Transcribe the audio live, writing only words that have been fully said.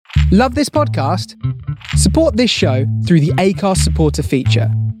Love this podcast? Support this show through the Acast supporter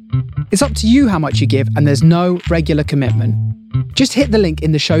feature. It's up to you how much you give, and there's no regular commitment. Just hit the link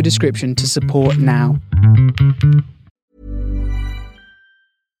in the show description to support now.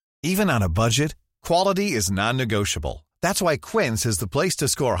 Even on a budget, quality is non-negotiable. That's why Quince is the place to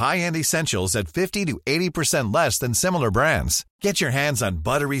score high-end essentials at 50 to 80% less than similar brands. Get your hands on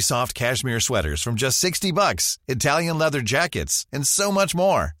buttery soft cashmere sweaters from just $60, Italian leather jackets, and so much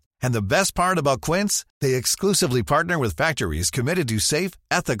more. And the best part about Quince, they exclusively partner with factories committed to safe,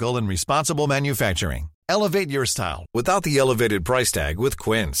 ethical, and responsible manufacturing. Elevate your style without the elevated price tag with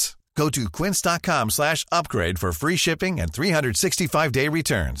Quince. Go to quince.com/upgrade for free shipping and 365-day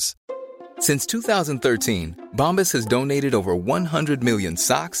returns. Since 2013, Bombas has donated over 100 million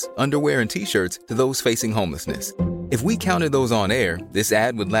socks, underwear, and T-shirts to those facing homelessness. If we counted those on air, this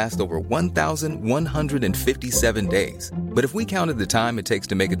ad would last over 1,157 days. But if we counted the time it takes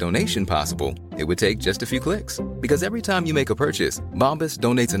to make a donation possible, it would take just a few clicks. Because every time you make a purchase, Bombas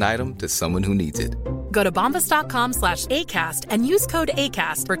donates an item to someone who needs it. Go to bombas.com/ACAST and use code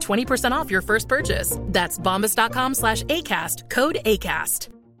ACAST for 20% off your first purchase. That's bombas.com/ACAST, code ACAST.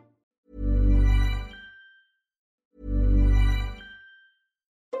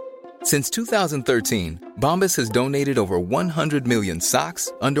 Since 2013, Bombas has donated over 100 million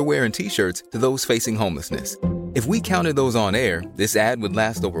socks, underwear, and T-shirts to those facing homelessness. If we counted those on air, this ad would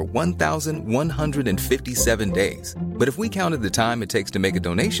last over 1,157 days. But if we counted the time it takes to make a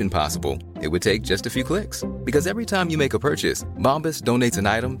donation possible, it would take just a few clicks. Because every time you make a purchase, Bombas donates an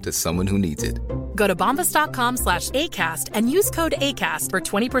item to someone who needs it. Go to bombas.com/ACAST and use code ACAST for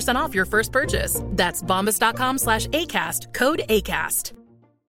 20% off your first purchase. That's bombas.com/ACAST, code ACAST.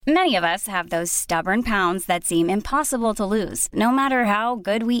 Many of us have those stubborn pounds that seem impossible to lose, no matter how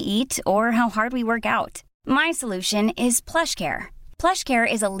good we eat or how hard we work out. My solution is PlushCare.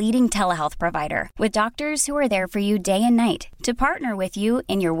 PlushCare is a leading telehealth provider with doctors who are there for you day and night to partner with you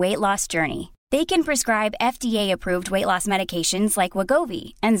in your weight loss journey. They can prescribe FDA-approved weight loss medications like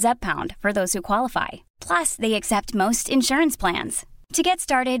Wegovy and Zepbound for those who qualify. Plus, they accept most insurance plans. To get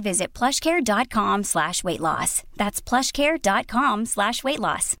started, visit plushcare.com/weightloss. That's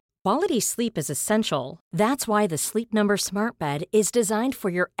plushcare.com/weightloss. Quality sleep is essential. That's why the Sleep Number Smart Bed is designed for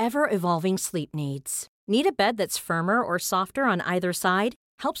your ever-evolving sleep needs. Need a bed that's firmer or softer on either side?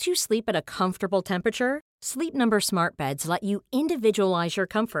 Helps you sleep at a comfortable temperature? Sleep Number Smart Beds let you individualize your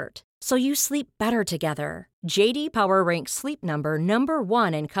comfort, so you sleep better together. J.D. Power ranks Sleep Number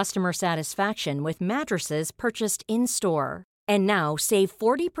 #1 in customer satisfaction with mattresses purchased in-store. And now, save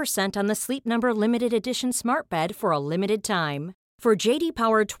 40% on the Sleep Number Limited Edition Smart Bed for a limited time. For J.D.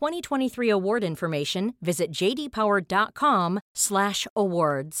 Power 2023 award information, visit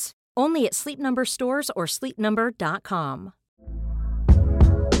jdpower.com/awards. Only at Sleep Number stores or sleepnumber.com.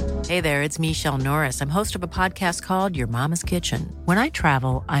 Hey there, it's Michelle Norris. I'm host of a podcast called Your Mama's Kitchen. When I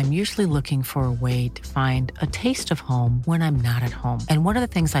travel, I'm usually looking for a way to find a taste of home when I'm not at home. And one of the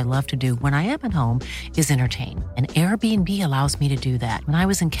things I love to do when I am at home is entertain. And Airbnb allows me to do that. When I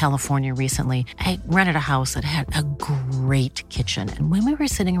was in California recently, I rented a house that had a great kitchen. And when we were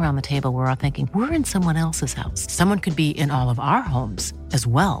sitting around the table, we were all thinking, we're in someone else's house. Someone could be in all of our homes as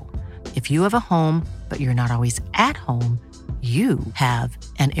well. If you have a home, but you're not always at home, you have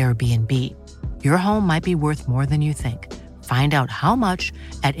an Airbnb. Your home might be worth more than you think. Find out how much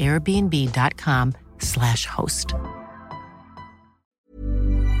at airbnb.com/host.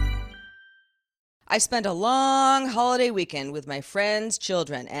 I spent a long holiday weekend with my friends'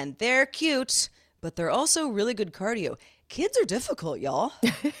 children, and they're cute, but they're also really good cardio. Kids are difficult, y'all.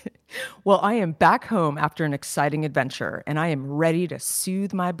 Well, I am back home after an exciting adventure, and I am ready to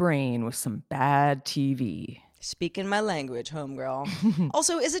soothe my brain with some bad TV. Speaking my language, homegirl.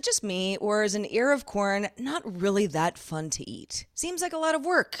 Also, is it just me, or is an ear of corn not really that fun to eat? Seems like a lot of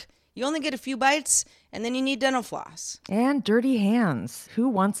work. You only get a few bites, and then you need dental floss. And dirty hands. Who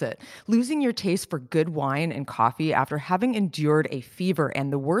wants it? Losing your taste for good wine and coffee after having endured a fever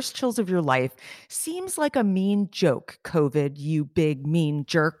and the worst chills of your life seems like a mean joke, COVID, you big mean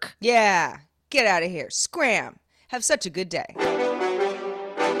jerk. Yeah, get out of here. Scram. Have such a good day.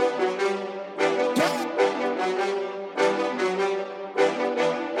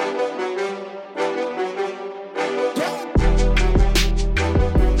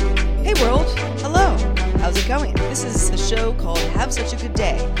 How's it going? This is a show called Have Such a Good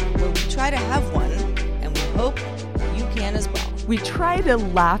Day, where we try to have one, and we hope you can as well. We try to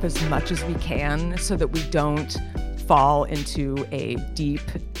laugh as much as we can so that we don't fall into a deep,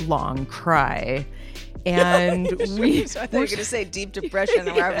 long cry. And So I thought you were going to say deep depression,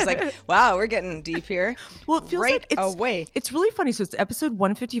 and I was like, wow, we're getting deep here. Well, it feels right like away. It's really funny. So it's episode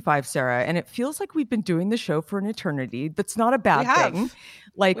 155, Sarah, and it feels like we've been doing the show for an eternity. That's not a bad thing.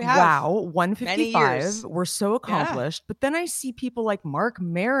 Like, wow, 155. We're so accomplished. But then I see people like Mark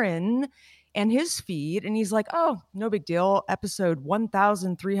Maron and his feed, and he's like, oh, no big deal. Episode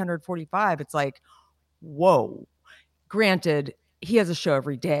 1345. It's like, whoa. Granted, he has a show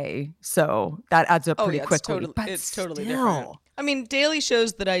every day, so that adds up pretty quickly. It's totally different. I mean, daily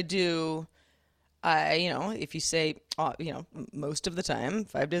shows that I do, if you say, most of the time,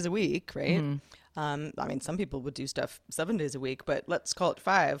 5 days a week, right? I mean, some people would do stuff 7 days a week, but let's call it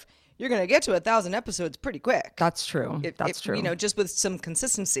 5. You're going to get to 1,000 episodes pretty quick. That's true. That's true. Just with some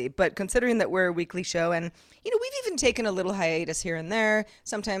consistency. But considering that we're a weekly show, and we've even taken a little hiatus here and there.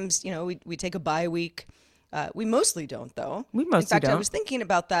 Sometimes, we take a bye week. We mostly don't, though. We mostly In fact, don't. I was thinking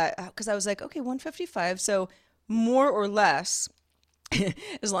about that because I was like, okay, 155. So more or less,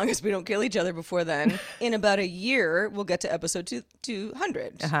 as long as we don't kill each other before then, in about a year, we'll get to episode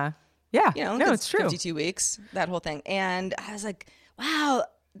 200. Yeah. It's true. 52 weeks, that whole thing. And I was like, wow,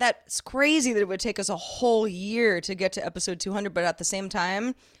 that's crazy that it would take us a whole year to get to episode 200. But at the same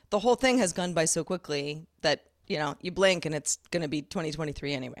time, the whole thing has gone by so quickly that, you blink and it's going to be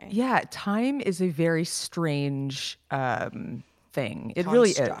 2023 anyway. Yeah. Time is a very strange thing. It really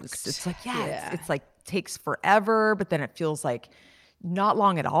is. It's like, it's like takes forever, but then it feels like not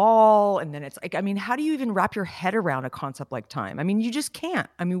long at all. And then it's like, I mean, how do you even wrap your head around a concept like time? I mean, you just can't.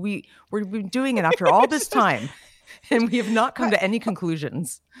 I mean, we've been doing it after all this time and we have not come to any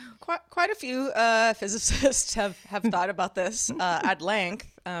conclusions. Quite a few physicists have thought about this at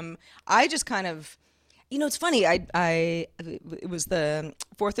length. I just kind of, it's funny. It was the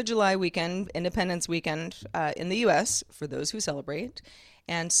 4th of July weekend, Independence weekend in the U.S. for those who celebrate.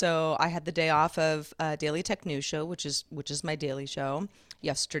 And so I had the day off of Daily Tech News Show, which is my daily show,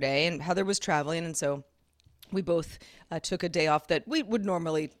 yesterday. And Heather was traveling, and so we both took a day off that we would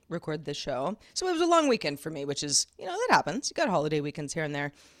normally record this show. So it was a long weekend for me, which is, that happens. You got holiday weekends here and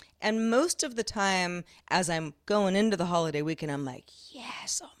there. And most of the time, as I'm going into the holiday weekend, I'm like,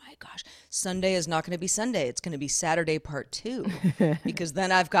 yes, oh my gosh, Sunday is not going to be Sunday. It's going to be Saturday part 2. Because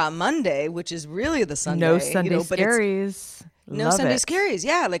then I've got Monday, which is really the Sunday. No Sunday scaries. No Sunday scaries.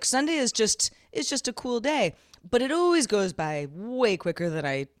 Yeah, like Sunday is just a cool day. But it always goes by way quicker than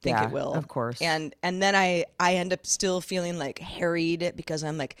I think it will. Of course. And then I end up still feeling like harried because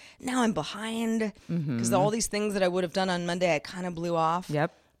I'm like, now I'm behind. Because all these things that I would have done on Monday, I kind of blew off.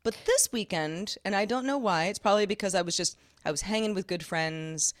 Yep. But this weekend, and I don't know why, it's probably because I was hanging with good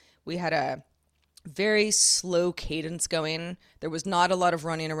friends. We had a very slow cadence going. There was not a lot of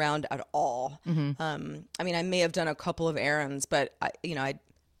running around at all. I mean, I may have done a couple of errands, but I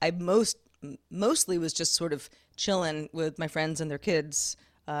mostly was just sort of chilling with my friends and their kids,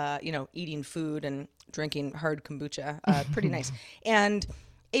 eating food and drinking hard kombucha. Pretty nice. And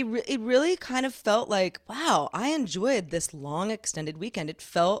it really kind of felt like, wow, I enjoyed this long extended weekend. It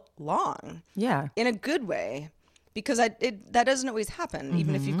felt long. Yeah. In a good way. Because that doesn't always happen,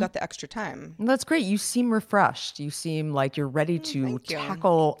 even if you've got the extra time. That's great. You seem refreshed. You seem like you're ready to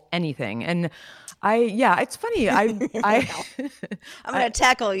tackle anything. And it's funny. I'm going to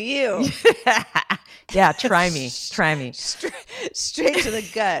tackle you. Yeah, try me. Straight to the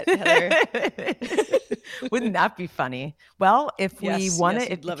gut, Heather. Wouldn't that be funny? Well, if we want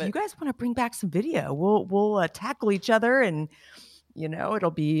to, if you guys want to bring back some video, we'll tackle each other and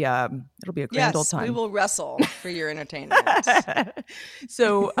it'll be a grand old time. We will wrestle for your entertainment.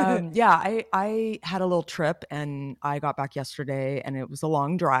 So, I had a little trip and I got back yesterday and it was a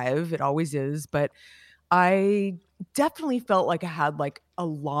long drive. It always is, but I definitely felt like I had like a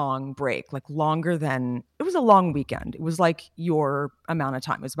long break, like longer than, it was a long weekend. It was like your amount of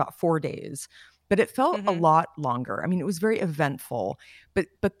time. It was about 4 days, but it felt a lot longer. I mean, it was very eventful, but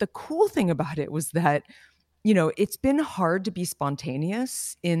the cool thing about it was that it's been hard to be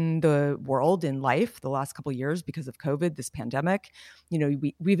spontaneous in the world, in life, the last couple of years because of COVID, this pandemic.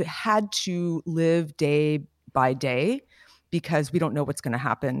 We've had to live day by day because we don't know what's going to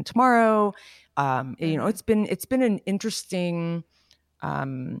happen tomorrow. It's been an interesting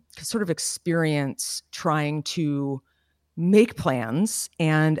sort of experience trying to make plans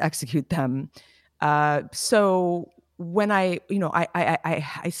and execute them. So when I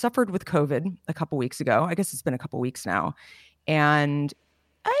suffered with COVID a couple weeks ago, I guess it's been a couple weeks now, and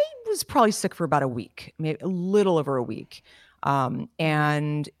I was probably sick for about a week, maybe a little over a week.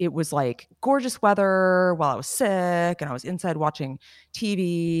 And it was like gorgeous weather while I was sick, and I was inside watching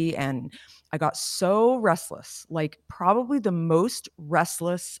TV, and I got so restless, like probably the most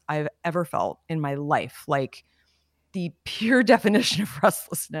restless I've ever felt in my life, like the pure definition of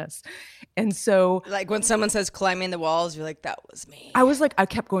restlessness. And so Like when someone says climbing the walls, you're like, that was me. I was like, I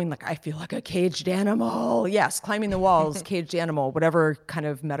kept going like, I feel like a caged animal. Yes, climbing the walls, caged animal, whatever kind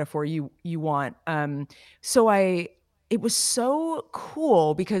of metaphor you want. It was so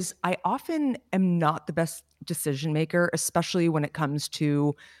cool because I often am not the best decision maker, especially when it comes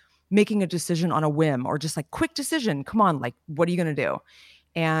to making a decision on a whim or just like quick decision. Come on, like, what are you going to do?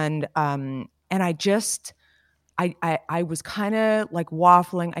 And I was kind of like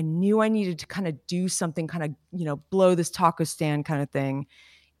waffling. I knew I needed to kind of do something, kind of, blow this taco stand kind of thing.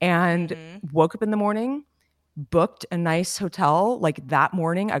 And woke up in the morning, booked a nice hotel. Like that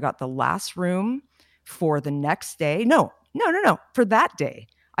morning, I got the last room for the next day. No. For that day,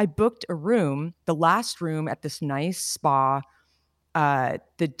 I booked a room, the last room at this nice spa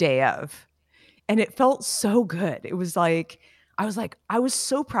the day of. And it felt so good. It was like, I was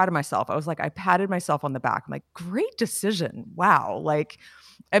so proud of myself. I was like, I patted myself on the back. I'm like, great decision. Wow. Like,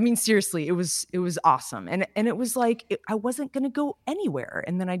 I mean, seriously, it was awesome. And it was like, I wasn't going to go anywhere.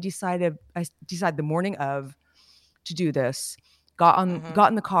 And then I decided the morning of to do this, got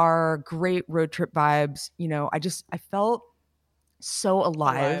in the car, great road trip vibes. I felt so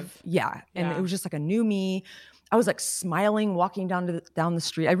alive. Yeah. And it was just like a new me. I was like smiling, walking down the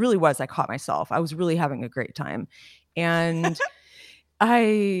street. I really was. I caught myself. I was really having a great time. And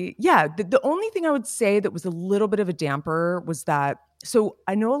the only thing I would say that was a little bit of a damper was that, so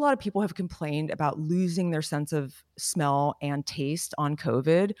I know a lot of people have complained about losing their sense of smell and taste on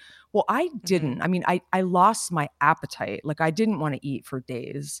COVID. Well, I didn't. I mean, I lost my appetite. Like I didn't want to eat for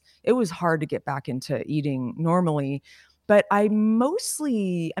days. It was hard to get back into eating normally, but I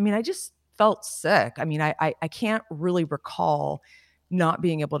just felt sick. I mean, I can't really recall not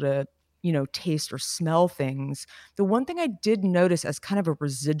being able to, taste or smell things. The one thing I did notice as kind of a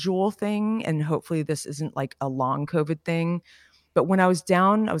residual thing, and hopefully this isn't like a long COVID thing, but when I was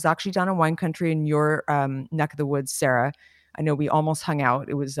actually down in wine country in your neck of the woods, Sarah. I know we almost hung out.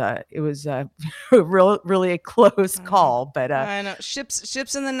 It was really a close call, but I know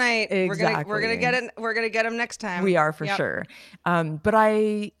ships in the night. Exactly. We're gonna get it. We're gonna get them next time. We are for sure. But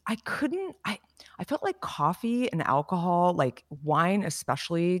I felt like coffee and alcohol, like wine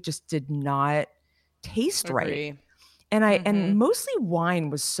especially, just did not taste right. And mostly wine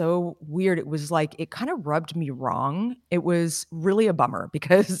was so weird. It was like, it kind of rubbed me wrong. It was really a bummer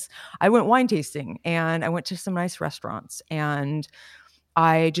because I went wine tasting and I went to some nice restaurants and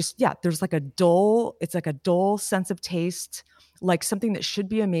there's like it's like a dull sense of taste, like something that should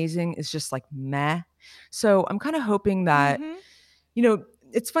be amazing is just like meh. So I'm kind of hoping that,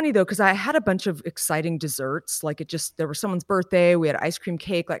 it's funny though, because I had a bunch of exciting desserts. Like there was someone's birthday. We had ice cream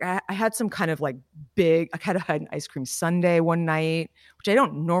cake. Like I had some kind of like I kind of had an ice cream sundae one night, which I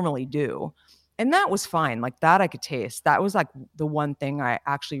don't normally do. And that was fine. Like that I could taste. That was like the one thing I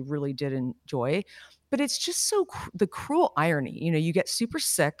actually really did enjoy. But it's just the cruel irony. You get super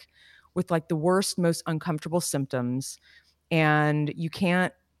sick with like the worst, most uncomfortable symptoms, and you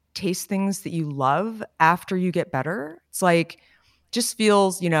can't taste things that you love after you get better. It's like, just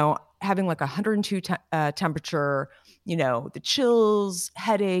feels, having like 102 temperature, the chills,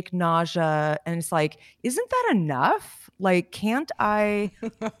 headache, nausea. And it's like, isn't that enough? Like, can't I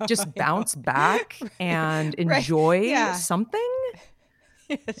just bounce back and enjoy something?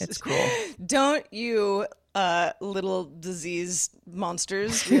 Yes. It's cool. Don't you little disease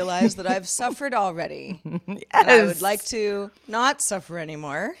monsters realize that I've suffered already? Yes. And I would like to not suffer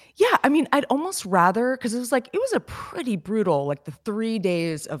anymore. Yeah. I mean, I'd almost rather, because it was a pretty brutal, like the 3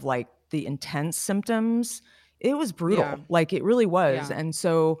 days of like the intense symptoms. It was brutal. Yeah. Like it really was. Yeah. And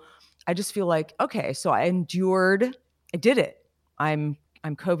so I just feel like, okay, so I did it. I'm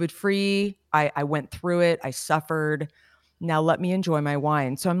COVID free. I went through it. I suffered. Now let me enjoy my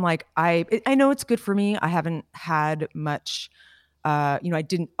wine. So I'm like, I know it's good for me. I haven't had much, I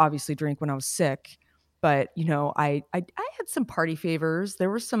didn't obviously drink when I was sick, but I had some party favors. There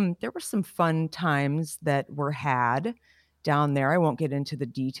were some fun times that were had down there. I won't get into the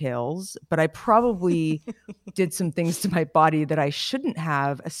details, but I probably did some things to my body that I shouldn't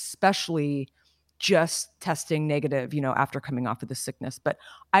have, especially just testing negative, after coming off of the sickness. But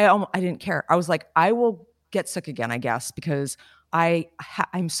I didn't care. I was like, I will get sick again, I guess, because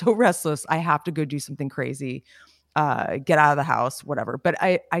I'm so restless. I have to go do something crazy, get out of the house, whatever. But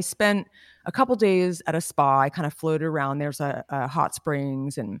I spent a couple days at a spa. I kind of floated around. There's a hot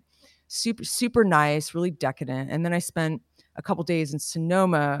springs and super, super nice, really decadent. And then I spent a couple days in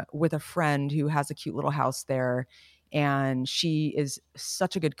Sonoma with a friend who has a cute little house there. And she is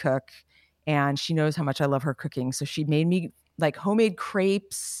such a good cook, and she knows how much I love her cooking. So she made me like homemade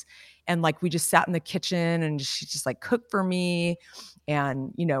crepes, and like we just sat in the kitchen and she just like cooked for me.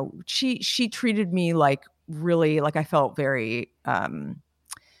 And, you know, she treated me like really, like I felt very,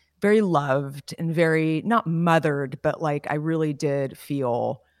 very loved and very not mothered, but like I really did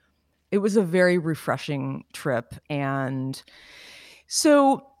feel it was a very refreshing trip. And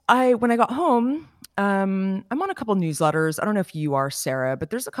so when I got home, I'm on a couple newsletters. I don't know if you are, Sarah, but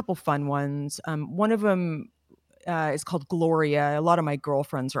there's a couple fun ones. One of them is called Gloria. A lot of my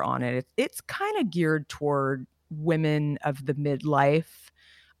girlfriends are on it. It's kind of geared toward women of the midlife.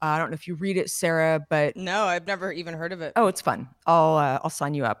 I don't know if you read it, Sarah, but no, I've never even heard of it. Oh, it's fun. I'll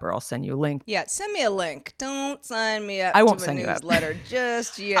sign you up, or I'll send you a link. Yeah, send me a link. Don't sign me up. I won't to send a you up. newsletter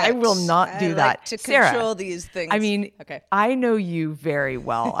just yet. I will not do that. Like to Sarah, control these things. I mean, okay. I know you very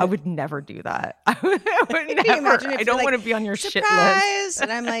well. I would never do that. I would never. I don't want to be on your shit list.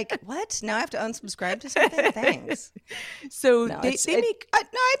 And I'm like, what? Now I have to unsubscribe to something? Thanks. So no, they make. I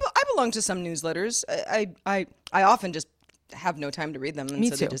belong to some newsletters. I often just have no time to read them, and Me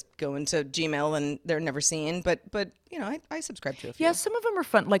so too. they just go into Gmail and they're never seen. But you know, I subscribe to a few. Yeah, some of them are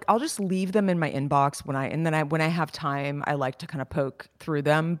fun. Like I'll just leave them in my inbox when I have time, I like to kind of poke through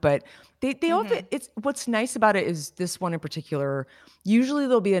them. But they often, it's what's nice about it is this one in particular. Usually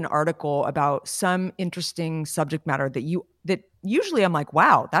there'll be an article about some interesting subject matter that usually I'm like,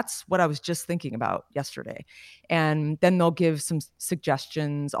 wow, that's what I was just thinking about yesterday. And then they'll give some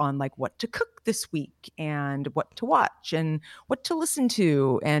suggestions on like what to cook this week and what to watch and what to listen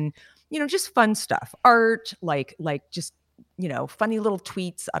to, and you know, just fun stuff, art, like just, you know, funny little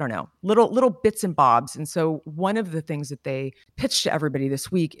tweets. I don't know, little bits and bobs. And so one of the things that they pitched to everybody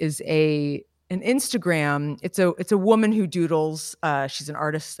this week is an Instagram. It's a woman who doodles. She's an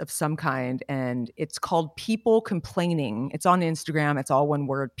artist of some kind, and it's called People Complaining. It's on Instagram. It's all one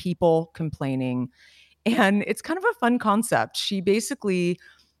word, People Complaining. And it's kind of a fun concept. She basically,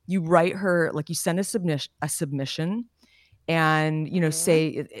 you write her, like you send a submission and, you know, say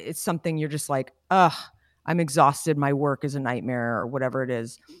it's something you're just like, ugh, I'm exhausted. My work is a nightmare, or whatever it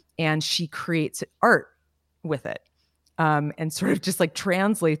is. And she creates art with it. And sort of just like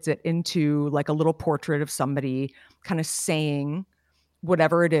translates it into like a little portrait of somebody kind of saying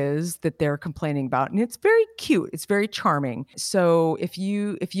whatever it is that they're complaining about. And it's very cute. It's very charming. So if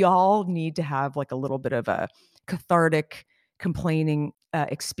y'all need to have like a little bit of a cathartic complaining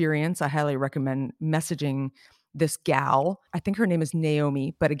experience, I highly recommend messaging this gal. I think her name is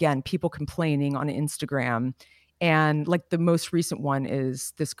Naomi, but again, People Complaining on Instagram. And like the most recent one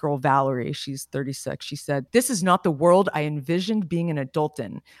is this girl, Valerie. She's 36. She said, "This is not the world I envisioned being an adult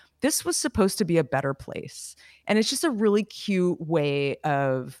in. This was supposed to be a better place." And it's just a really cute way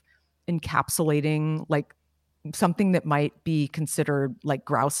of encapsulating like something that might be considered like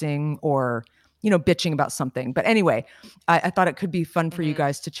grousing or, you know, bitching about something. But anyway, I thought it could be fun for you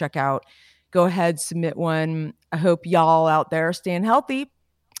guys to check out. Go ahead, submit one. I hope y'all out there staying healthy.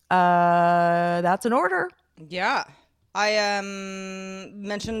 That's an order. Yeah. I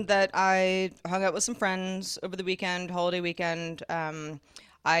mentioned that I hung out with some friends over the weekend, holiday weekend.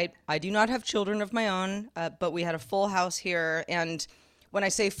 I do not have children of my own, but we had a full house here. And when I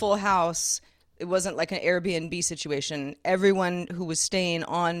say full house, it wasn't like an Airbnb situation. Everyone who was staying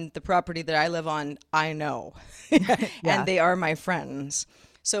on the property that I live on, I know. And they are my friends.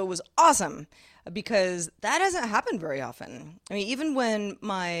 So it was awesome, because that doesn't happen very often. I mean, even when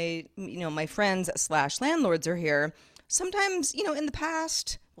my friends / landlords are here, sometimes, you know, in the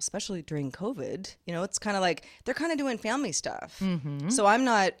past, especially during COVID, you know, it's kind of like they're kind of doing family stuff. Mm-hmm. So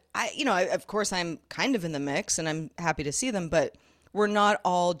of course I'm kind of in the mix and I'm happy to see them, but we're not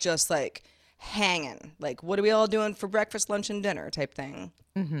all just like hanging, like, what are we all doing for breakfast, lunch, and dinner type thing.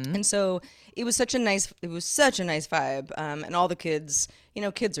 Mm-hmm. And so it was such a nice vibe. And all the kids, you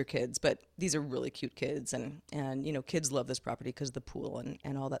know, kids are kids, but these are really cute kids. And you know, kids love this property because of the pool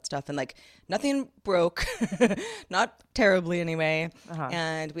and all that stuff. And like nothing broke, not terribly anyway. Uh-huh.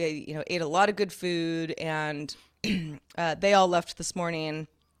 And we, you know, ate a lot of good food, and they all left this morning.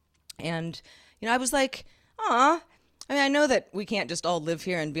 And, you know, I was like, aw, I mean, I know that we can't just all live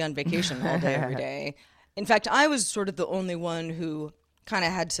here and be on vacation all day, every day. In fact, I was sort of the only one who kind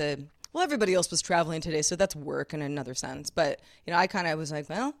of had to, well, everybody else was traveling today, so that's work in another sense. But, you know, I kind of was like,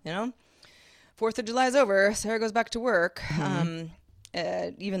 well, you know, 4th of July is over. Sarah goes back to work.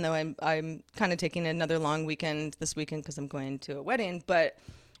 Mm-hmm. Even though I'm kind of taking another long weekend this weekend because I'm going to a wedding. But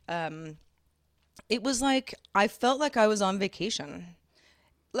it was like, I felt like I was on vacation.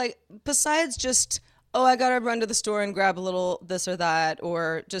 Like, besides just oh, I gotta run to the store and grab a little this or that,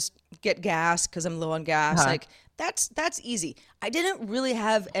 or just get gas because I'm low on gas. Like that's easy. I didn't really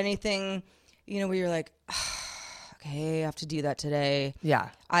have anything, where you're like, okay, I have to do that today. Yeah.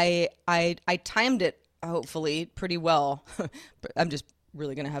 I timed it hopefully pretty well. I'm just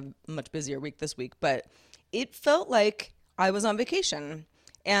really gonna have a much busier week this week, but it felt like I was on vacation,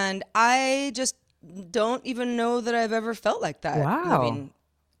 and I just don't even know that I've ever felt like that. Wow. Living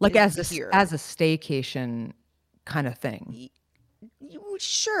like as a here. staycation kind of thing.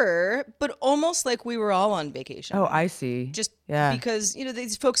 Sure, but almost like we were all on vacation. Oh, I see. Just Yeah. because,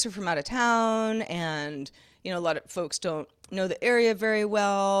 these folks are from out of town, and, a lot of folks don't know the area very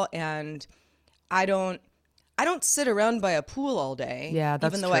well, and I don't sit around by a pool all day. Yeah,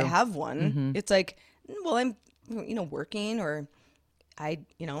 that's even though I true. have one. Mm-hmm. It's like, well, I'm, working, or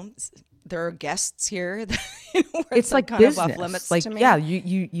there are guests here. That, where It's like kind business. of off limits like, to me. yeah,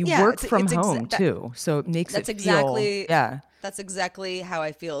 you Yeah, work it's- from it's home too. So it makes That's it exactly feel, yeah. That's exactly how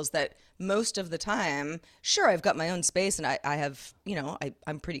I feel, is that most of the time, sure, I've got my own space and I have,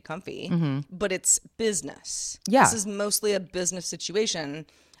 I'm pretty comfy, but it's business. Yeah. This is mostly a business situation,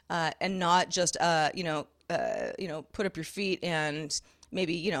 and not just, put up your feet and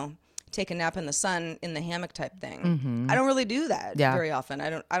maybe, take a nap in the sun in the hammock type thing. I don't really do that very often.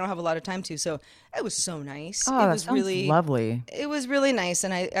 I don't have a lot of time to. So it was so nice. Oh, it that was sounds really lovely. It was really nice,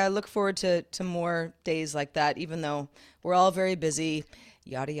 and I look forward to more days like that, even though we're all very busy,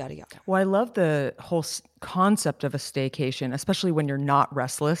 yada, yada, yada. Well, I love the whole concept of a staycation, especially when you're not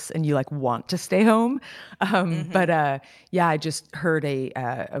restless and you like want to stay home. But yeah, I just heard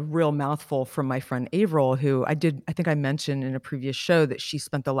a real mouthful from my friend Avril, who I think I mentioned in a previous show that she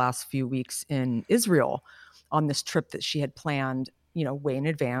spent the last few weeks in Israel on this trip that she had planned, way in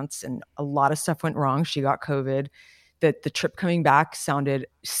advance, and a lot of stuff went wrong. She got COVID. That the trip coming back sounded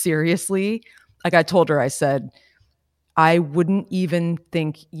seriously, like I told her, I said, I wouldn't even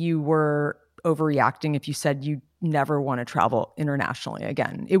think you were overreacting if you said you never want to travel internationally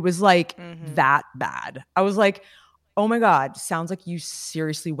again. It was like that bad. I was like, oh my God, sounds like you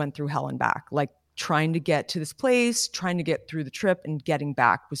seriously went through hell and back. Like trying to get to this place, trying to get through the trip, and getting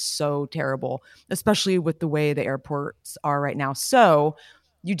back was so terrible, especially with the way the airports are right now. So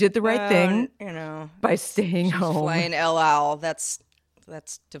you did the right thing, by staying home. Flying El Al, that's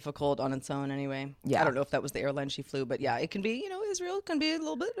difficult on its own anyway. Yeah. I don't know if that was the airline she flew, but yeah, it can be, Israel can be a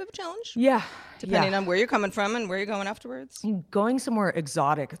little bit of a challenge. Yeah. Depending on where you're coming from and where you're going afterwards. Going somewhere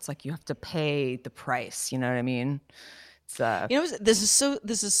exotic, it's like you have to pay the price. You know what I mean? It's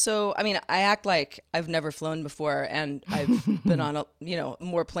this is so, I mean, I act like I've never flown before, and I've been on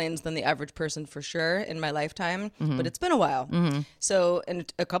more planes than the average person for sure in my lifetime, but it's been a while. So in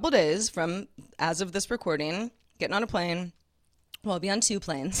a couple days from as of this recording, getting on a plane. Well, I'll be on 2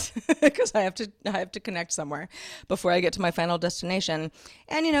 planes because I have to connect somewhere before I get to my final destination.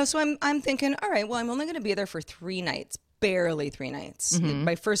 And, so I'm thinking, all right, well, I'm only going to be there for 3 nights, barely 3 nights.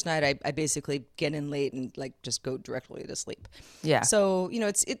 My first night, I basically get in late and like just go directly to sleep. Yeah. So,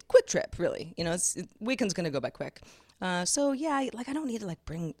 it's quick trip, really. Weekend's going to go by quick. So yeah, I don't need to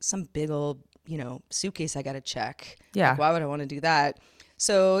bring some big old, suitcase I got to check. Yeah. Why would I want to do that?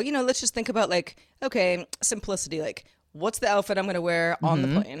 So, let's just think about okay, simplicity, what's the outfit I'm going to wear on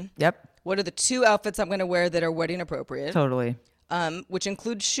the plane? Yep. What are the 2 outfits I'm going to wear that are wedding appropriate? Totally. Which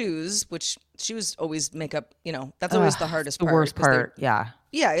include shoes, which shoes always make up, that's always the hardest the part. worst part. Yeah.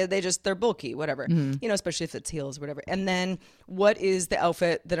 Yeah, they're bulky, whatever, especially if it's heels, whatever. And then what is the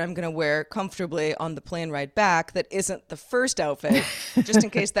outfit that I'm going to wear comfortably on the plane ride back that isn't the first outfit, just in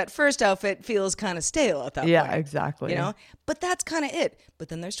case that first outfit feels kind of stale at that point. Yeah, exactly. But that's kind of it. But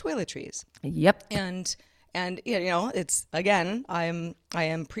then there's toiletries. Yep. And it's, again, I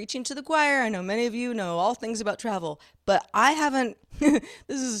am preaching to the choir. I know many of you know all things about travel, but I haven't, this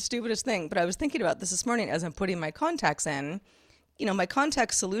is the stupidest thing, but I was thinking about this morning as I'm putting my contacts in. My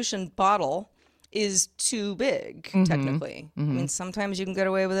contact solution bottle is too big, technically. I mean, sometimes you can get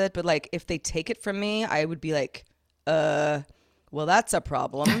away with it, but if they take it from me, I would be like, well, that's a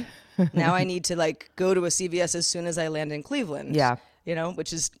problem. Now I need to go to a CVS as soon as I land in Cleveland. Yeah.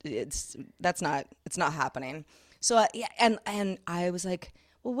 Which is, it's not happening. So, and I was like,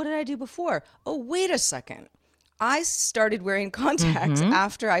 well, what did I do before? Oh, wait a second. I started wearing contacts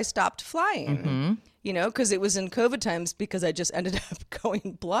after I stopped flying, because it was in COVID times, because I just ended up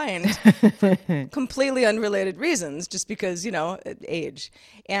going blind for completely unrelated reasons, just because, age.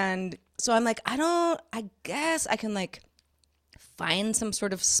 And so I'm like, I guess I can find some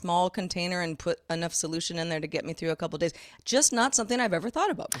sort of small container and put enough solution in there to get me through a couple of days. Just not something I've ever thought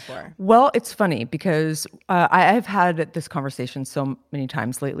about before. Well, it's funny because I've had this conversation so many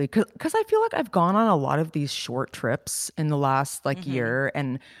times lately because I feel like I've gone on a lot of these short trips in the last year,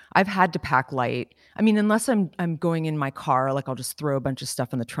 and I've had to pack light. I mean, unless I'm going in my car, like I'll just throw a bunch of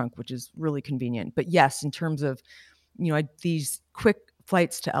stuff in the trunk, which is really convenient. But yes, in terms of, these quick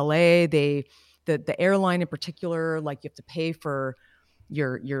flights to LA, the airline in particular, like you have to pay for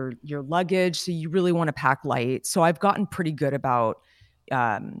your luggage. So you really want to pack light. So I've gotten pretty good about,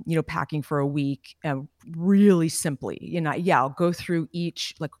 packing for a week really simply. I'll go through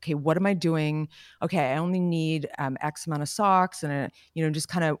each, like, okay, what am I doing? Okay, I only need X amount of socks and, just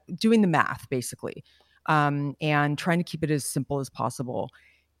kind of doing the math basically, and trying to keep it as simple as possible.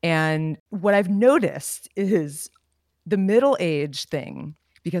 And what I've noticed is the middle age thing,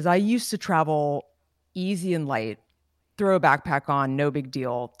 because I used to travel easy and light, throw a backpack on, no big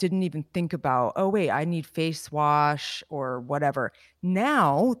deal. Didn't even think about, oh, wait, I need face wash or whatever.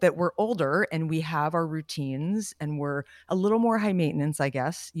 Now that we're older and we have our routines and we're a little more high maintenance, I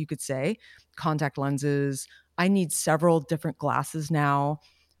guess you could say, contact lenses. I need several different glasses now,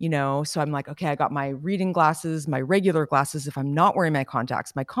 so I'm like, okay, I got my reading glasses, my regular glasses if I'm not wearing my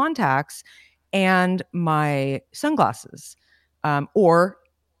contacts and my sunglasses. Or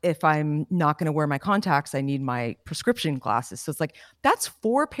if I'm not going to wear my contacts, I need my prescription glasses. So it's like, that's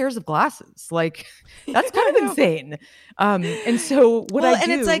 4 pairs of glasses. Like, that's kind of insane. And so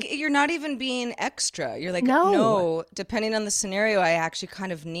and it's like, you're not even being extra. You're like, no, depending on the scenario, I actually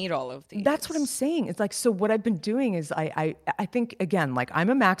kind of need all of these. That's what I'm saying. It's like, so what I've been doing is I think, again, like I'm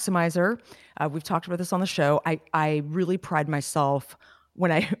a maximizer. We've talked about this on the show. I really pride myself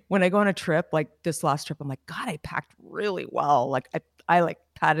when I go on a trip, like this last trip, I'm like, God, I packed really well. Like I like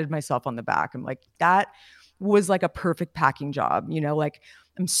patted myself on the back. I'm like, that was like a perfect packing job. Like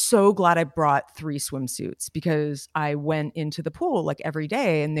I'm so glad I brought 3 swimsuits because I went into the pool like every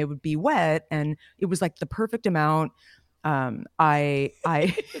day and they would be wet and it was like the perfect amount. I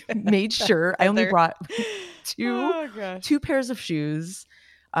made sure I only brought two pairs of shoes.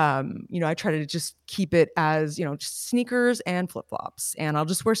 I try to just keep it as, just sneakers and flip-flops, and I'll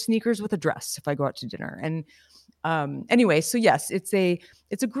just wear sneakers with a dress if I go out to dinner. And anyway, so yes, it's a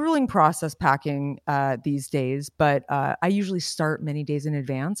grueling process packing these days, but I usually start many days in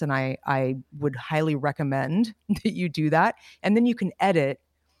advance, and I would highly recommend that you do that. And then you can edit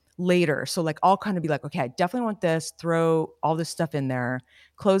later. So like I'll kind of be like, okay, I definitely want this, throw all this stuff in there,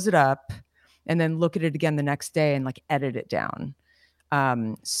 close it up, and then look at it again the next day and like edit it down.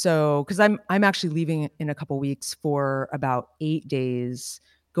 So cause I'm actually leaving in a couple weeks for about 8 days,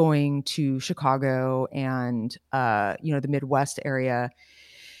 going to Chicago and, the Midwest area,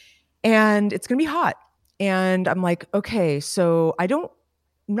 and it's going to be hot. And I'm like, okay, so I'm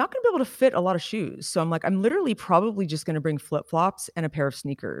not going to be able to fit a lot of shoes. So I'm like, I'm literally probably just going to bring flip-flops and a pair of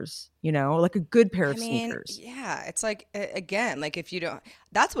sneakers, like a good pair of sneakers. Yeah. It's like, again, like if you don't,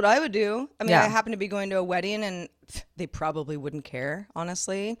 that's what I would do. I mean, I happen to be going to a wedding and they probably wouldn't care,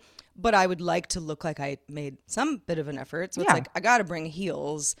 honestly, but I would like to look like I made some bit of an effort. So it's like, I got to bring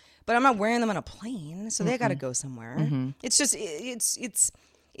heels, but I'm not wearing them on a plane. So they got to go somewhere. Mm-hmm. It's just,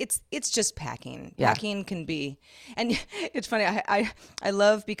 it's just packing. Yeah. Packing can be, and it's funny. I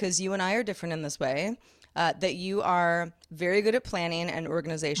love, because you and I are different in this way, that you are very good at planning and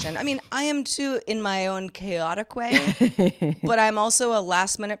organization. I mean, I am too in my own chaotic way, but I'm also a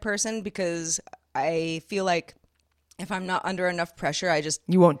last minute person because I feel like if I'm not under enough pressure,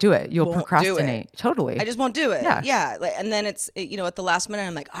 you won't do it. You'll procrastinate. Totally. I just won't do it. Yeah. And then it's, at the last minute,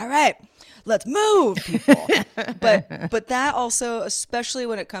 I'm like, all right, let's move, people. but that also, especially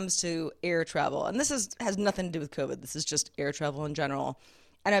when it comes to air travel, and this has nothing to do with COVID. This is just air travel in general.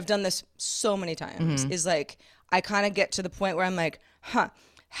 And I've done this so many times, is like, I kind of get to the point where I'm like,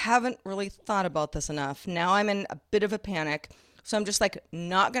 haven't really thought about this enough. Now I'm in a bit of a panic. So I'm just like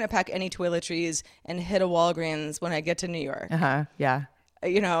not going to pack any toiletries and hit a Walgreens when I get to New York. Yeah.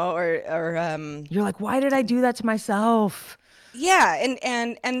 Or you're like, why did I do that to myself? Yeah.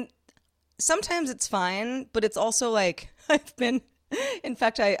 And sometimes it's fine, but it's also like in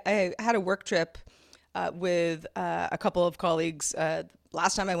fact, I had a work trip with a couple of colleagues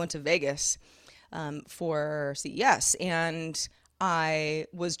last time I went to Vegas for CES. And I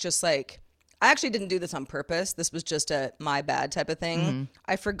was just like, I actually didn't do this on purpose. This was just a my bad type of thing. Mm-hmm.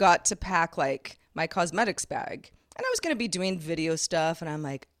 I forgot to pack like my cosmetics bag. And I was going to be doing video stuff. And I'm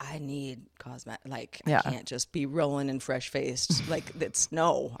like, I need cosmetic. Like, I can't just be rolling and fresh faced. Like,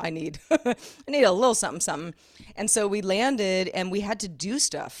 I need a little something. And so we landed and we had to do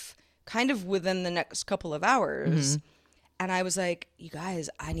stuff kind of within the next couple of hours. Mm-hmm. And I was like, you guys,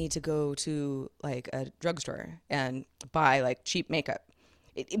 I need to go to like a drugstore and buy like cheap makeup.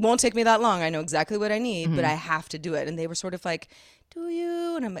 It won't take me that long. I know exactly what I need, but I have to do it. And they were sort of like, do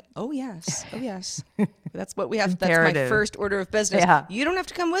you? And I'm like, oh yes. That's what we have. That's my first order of business. Yeah. You don't have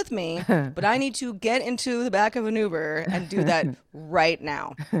to come with me, but I need to get into the back of an Uber and do that right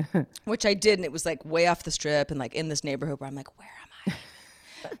now, which I did. And it was like way off the strip and like in this neighborhood where I'm like, where am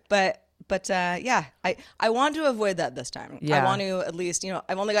I? But yeah, I want to avoid that this time. I want to at least,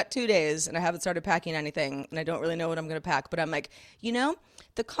 I've only got 2 days and I haven't started packing anything and I don't really know what I'm going to pack. But I'm like,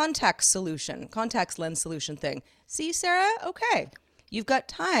 the contact lens solution thing. See, Sarah? Okay. You've got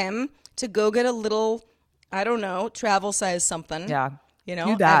time to go get a little, I don't know, travel size something. Yeah.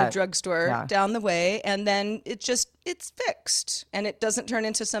 At a drugstore down the way. And then it's fixed. And it doesn't turn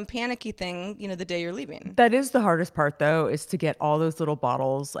into some panicky thing, the day you're leaving. That is the hardest part, though, is to get all those little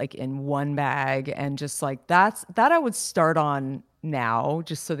bottles like in one bag. And just like that I would start on now,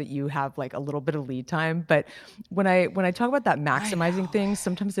 just so that you have like a little bit of lead time. But when I talk about that maximizing thing,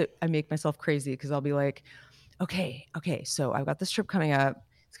 sometimes I make myself crazy because I'll be like, okay, so I've got this trip coming up.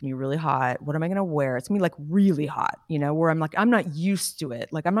 It's gonna be really hot. What am I gonna wear? It's gonna be like really hot, where I'm like, I'm not used to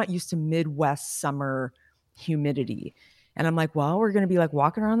it. Like I'm not used to Midwest summer humidity. And I'm like, well, we're gonna be like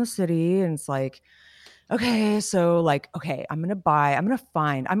walking around the city and it's like, okay, so like, okay, I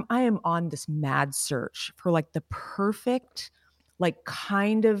am on this mad search for like the perfect, like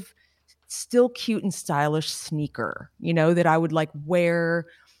kind of still cute and stylish sneaker, that I would like wear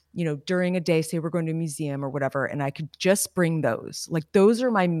during a day, say we're going to a museum or whatever, and I could just bring those. Like those are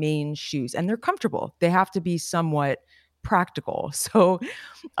my main shoes and they're comfortable. They have to be somewhat practical. So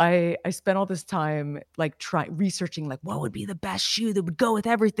I spent all this time like researching like what would be the best shoe that would go with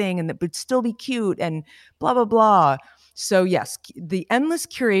everything and that would still be cute and blah, blah, blah. So yes, the endless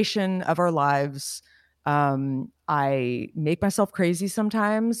curation of our lives. I make myself crazy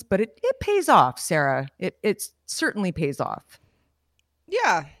sometimes, but it pays off, Sarah. It certainly pays off.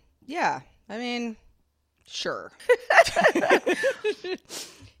 Yeah. I mean, sure.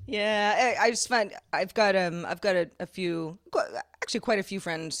 Yeah. I just find I've got a few, actually quite a few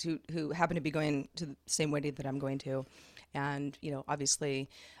friends who happen to be going to the same wedding that I'm going to. And, obviously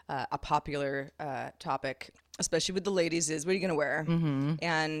a popular topic, especially with the ladies, is what are you going to wear? Mm-hmm.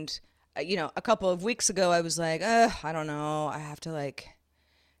 And, a couple of weeks ago, I was like, I don't know. I have to like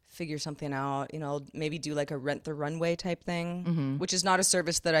figure something out, maybe do like a Rent the Runway type thing, which is not a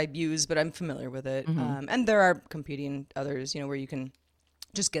service that I use, but I'm familiar with it. And there are competing others, where you can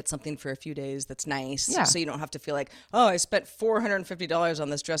just get something for a few days that's nice. Yeah. So you don't have to feel like, oh, I spent $450 on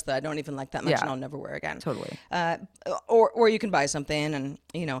this dress that I don't even like that much and I'll never wear again. Totally. Or you can buy something and,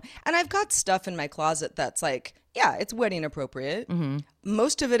 and I've got stuff in my closet that's like, yeah, it's wedding appropriate. Mm-hmm.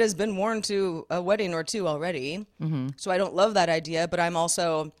 Most of it has been worn to a wedding or two already. Mm-hmm. So I don't love that idea, but I'm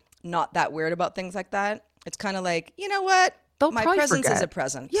also not that weird about things like that. It's kind of like, you know what? My presence is a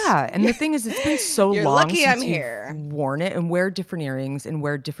present. Yeah, and the thing is, it's been so You're long lucky since I'm here. You've worn it, and wear different earrings and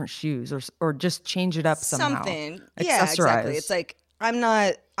wear different shoes, or just change it up somehow. Something. Yeah, exactly. It's like I'm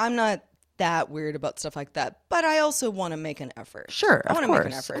not that weird about stuff like that, but I also want to make an effort. Sure, I want to make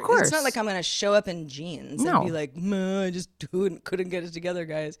an effort. Of course. It's not like I'm going to show up in jeans and be like, I just couldn't get it together,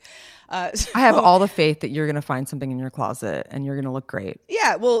 guys. I have all the faith that you're going to find something in your closet and you're going to look great.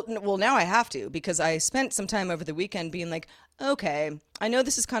 Yeah, well, now I have to, because I spent some time over the weekend being like, okay, I know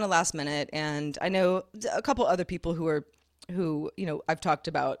this is kind of last minute, and I know a couple other people who I've talked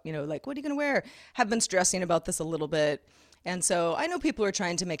about, like, what are you going to wear? Have been stressing about this a little bit. And so I know people are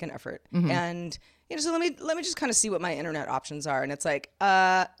trying to make an effort. Mm-hmm. And, so let me just kind of see what my internet options are. And it's like,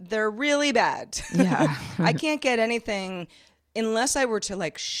 they're really bad. Yeah. I can't get anything unless I were to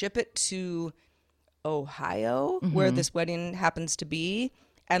like ship it to Ohio, where this wedding happens to be,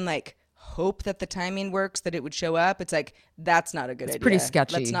 and like hope that the timing works, that it would show up. It's like, that's not a good idea. It's pretty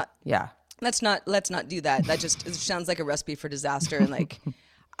sketchy. Let's not do that. That just it sounds like a recipe for disaster. And like,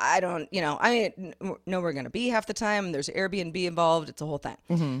 I don't, know we're going to be half the time. There's Airbnb involved. It's a whole thing.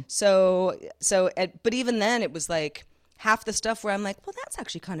 Mm-hmm. But even then it was like half the stuff where I'm like, well, that's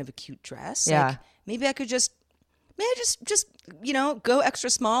actually kind of a cute dress. Yeah. Like, maybe I just go extra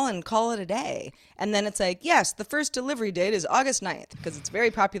small and call it a day. And then it's like, yes, the first delivery date is August 9th because it's a very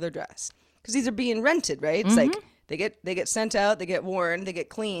popular dress. Because these are being rented, right? It's like they get sent out, they get worn, they get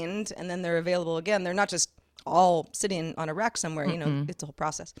cleaned, and then they're available again. They're not just all sitting on a rack somewhere, it's a whole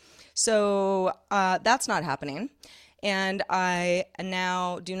process. So that's not happening. And I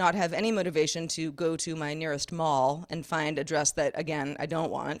now do not have any motivation to go to my nearest mall and find a dress that, again, I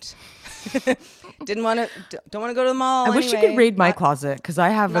don't want. Don't want to go to the mall. I wish you could raid my closet, because I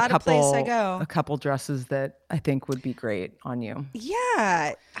have a couple dresses that I think would be great on you.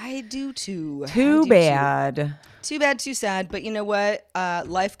 Yeah, I do too. Too bad. Too bad, too sad. But you know what?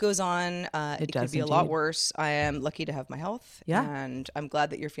 Life goes on. It could be a lot indeed. worse. I am lucky to have my health. Yeah. And I'm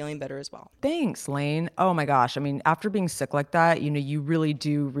glad that you're feeling better as well. Thanks, Lane. Oh my gosh. I mean, after being sick like that, you really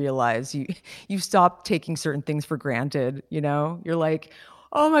do realize you stop taking certain things for granted, You're like,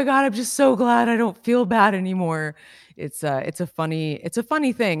 oh my God, I'm just so glad I don't feel bad anymore. It's a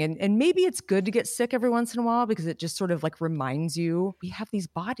funny thing. And maybe it's good to get sick every once in a while, because it just sort of like reminds you we have these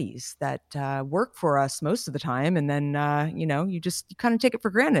bodies that work for us most of the time. And then, you kind of take it for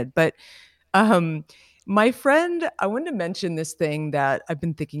granted. But my friend, I wanted to mention this thing that I've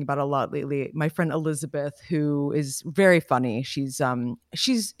been thinking about a lot lately. My friend Elizabeth, who is very funny. She's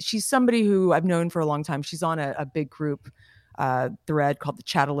somebody who I've known for a long time. She's on a big group thread called the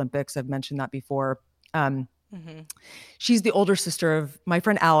Chat Olympics. I've mentioned that before. She's the older sister of my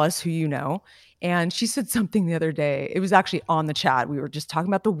friend Alice, who you know, and she said something the other day. It was actually on the chat. We were just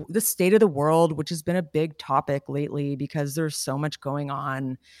talking about the state of the world, which has been a big topic lately because there's so much going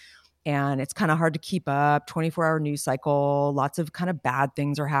on. And it's kind of hard to keep up. 24-hour news cycle, lots of kind of bad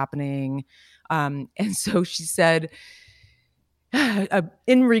things are happening. And so she said,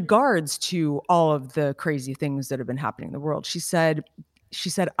 in regards to all of the crazy things that have been happening in the world, she said,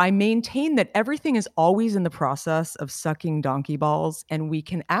 I maintain that everything is always in the process of sucking donkey balls, and we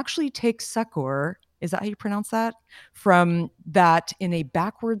can actually take succor, is that how you pronounce that? From that in a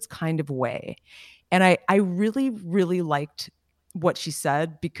backwards kind of way. And I really, really liked what she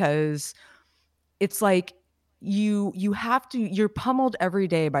said, because it's like you're pummeled every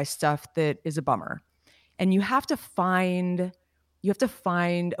day by stuff that is a bummer, and you have to find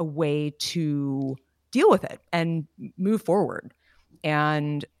a way to deal with it and move forward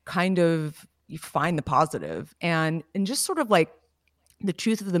and kind of you find the positive. And just sort of like the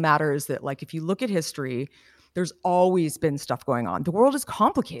truth of the matter is that, like, if you look at history, there's always been stuff going on. The world is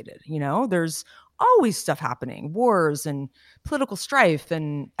complicated, there's always stuff happening, wars and political strife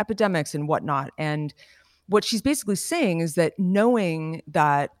and epidemics and whatnot. And what she's basically saying is that knowing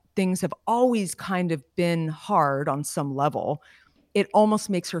that things have always kind of been hard on some level, it almost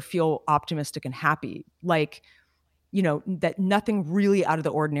makes her feel optimistic and happy. Like, that nothing really out of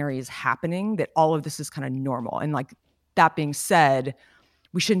the ordinary is happening, that all of this is kind of normal. And like, that being said,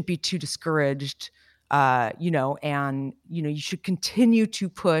 we shouldn't be too discouraged, and, you should continue to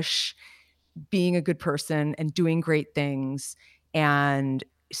push being a good person and doing great things, and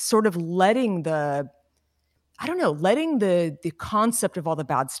sort of letting the concept of all the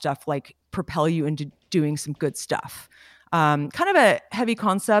bad stuff, like, propel you into doing some good stuff. Kind of a heavy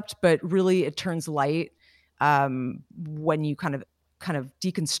concept, but really it turns light when you kind of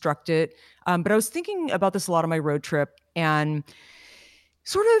deconstruct it. But I was thinking about this a lot on my road trip, and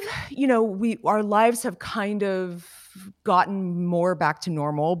sort of, our lives have kind of gotten more back to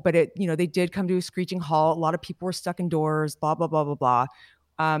normal, but they did come to a screeching halt. A lot of people were stuck indoors, blah, blah, blah, blah,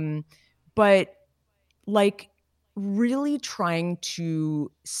 blah. But like, really trying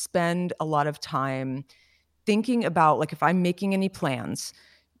to spend a lot of time thinking about, like, if I'm making any plans,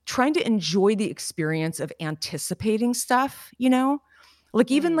 trying to enjoy the experience of anticipating stuff, like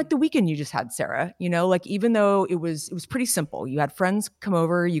even like the weekend you just had, Sarah, like, even though it was pretty simple, you had friends come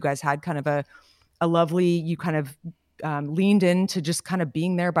over, you guys had kind of a lovely, you kind of leaned into just kind of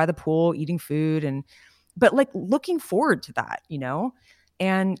being there by the pool, eating food, but like looking forward to that,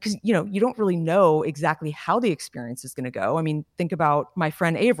 and because, you don't really know exactly how the experience is going to go. I mean, think about my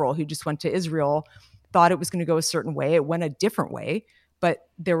friend Avril, who just went to Israel, thought it was going to go a certain way. It went a different way, but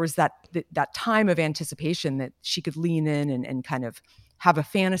there was that time of anticipation that she could lean in and kind of have a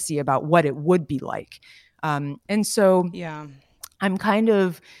fantasy about what it would be like. And so yeah, I'm kind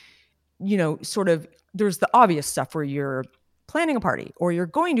of, sort of, there's the obvious stuff where you're planning a party, or you're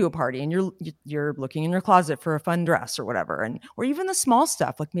going to a party and you're looking in your closet for a fun dress or whatever. Or even the small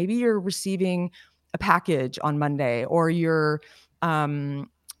stuff, like maybe you're receiving a package on Monday, or you're,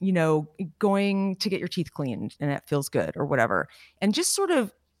 going to get your teeth cleaned and it feels good or whatever. And just sort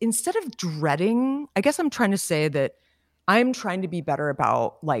of, instead of dreading, I guess I'm trying to say that I'm trying to be better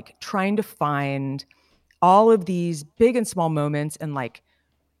about, like, trying to find all of these big and small moments and, like,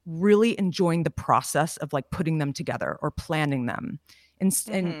 really enjoying the process of, like, putting them together or planning them.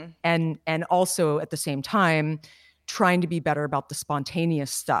 And also at the same time, trying to be better about the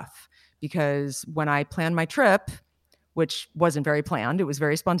spontaneous stuff. Because when I planned my trip, which wasn't very planned, it was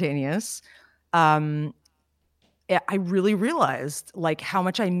very spontaneous. I really realized like how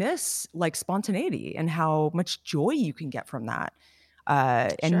much I miss like spontaneity and how much joy you can get from that.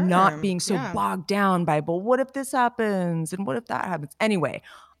 And not being so bogged down by, well, what if this happens? And what if that happens? Anyway,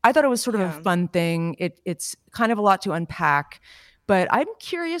 I thought it was sort of a fun thing. It's kind of a lot to unpack, but I'm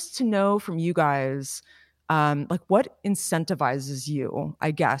curious to know from you guys, like what incentivizes you,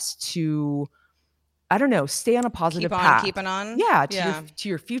 I guess, to, I don't know, stay on a positive path. Keeping on. Yeah, to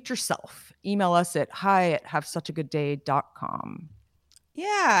your future self. Email us at hi@havesuchagooddday.com.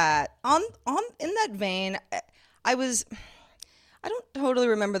 Yeah. On in that vein, I don't totally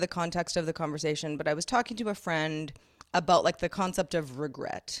remember the context of the conversation, but I was talking to a friend about like the concept of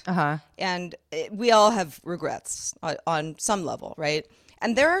regret. And we all have regrets on some level, right?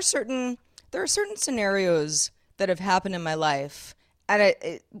 And there are certain scenarios that have happened in my life, and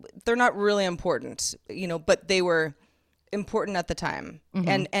they're not really important, but they were important at the time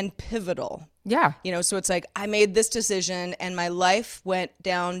and pivotal. Yeah. So it's like I made this decision and my life went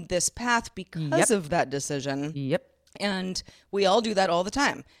down this path because of that decision. Yep. And we all do that all the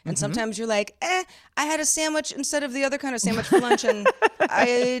time. And sometimes you're like, I had a sandwich instead of the other kind of sandwich for lunch, and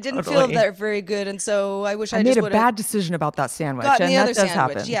I didn't feel that very good. And so I wish I just made a bad decision about that sandwich. Gotten and the that other does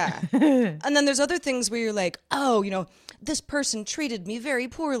sandwich. happen. Yeah. And then there's other things where you're like, this person treated me very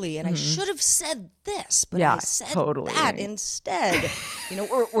poorly, and I should have said this, but I said that instead.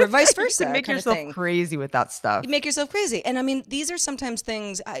 Or vice versa. You can make yourself crazy with that stuff. You make yourself crazy. And I mean, these are sometimes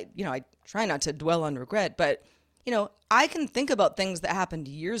things I try not to dwell on regret, but I can think about things that happened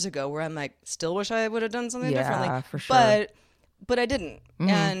years ago where I'm like, still wish I would have done something differently. Yeah, for sure. But I didn't.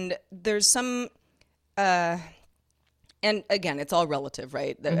 And there's some, and again, it's all relative,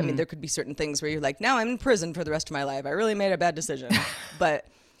 right? I mean, there could be certain things where you're like, now I'm in prison for the rest of my life. I really made a bad decision. but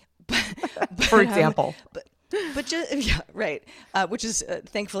for example. But just, right. Which is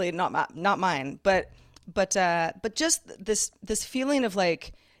thankfully not mine. But just this feeling of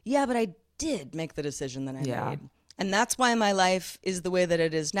like, but I did make the decision that I made. And that's why my life is the way that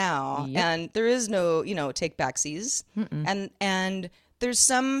it is now. Yep. And there is no, take backsies. And there's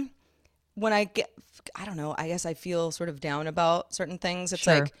some, when I don't know, I guess I feel sort of down about certain things. It's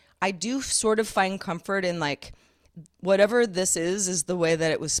like, I do sort of find comfort in like, whatever this is the way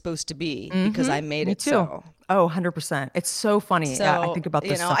that it was supposed to be because I made it so. Oh, 100%. It's so funny. So, I think about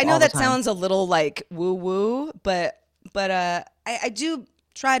this stuff I know all the that time. sounds a little like woo-woo, but I do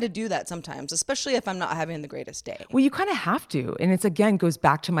try to do that sometimes, especially if I'm not having the greatest day. Well, you kind of have to. And it's, again, goes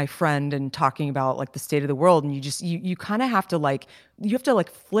back to my friend and talking about like the state of the world. And you kind of have to like,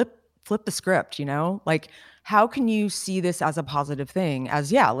 flip the script, like, how can you see this as a positive thing?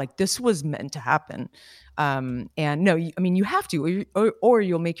 As, like this was meant to happen. And no, you have to, or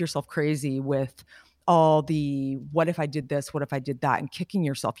you'll make yourself crazy with all the, what if I did this? What if I did that? And kicking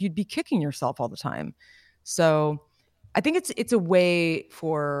yourself. You'd be kicking yourself all the time. So I think it's a way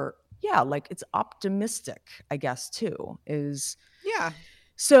for, like it's optimistic, I guess, too, is. Yeah.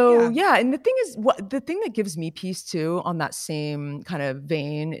 So, and the thing is, the thing that gives me peace too on that same kind of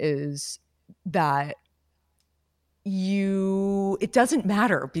vein is that it doesn't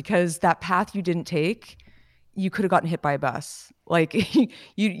matter because that path you didn't take, you could have gotten hit by a bus. Like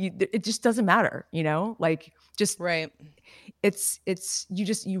it just doesn't matter, like just, right.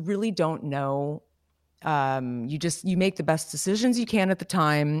 You really don't know. You make the best decisions you can at the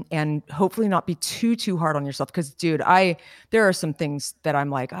time and hopefully not be too hard on yourself. Cause dude, there are some things that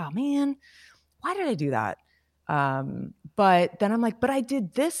I'm like, oh man, why did I do that? But then I'm like, but I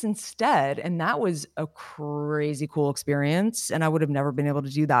did this instead. And that was a crazy cool experience. And I would have never been able to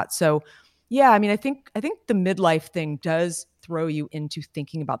do that. So I think the midlife thing does throw you into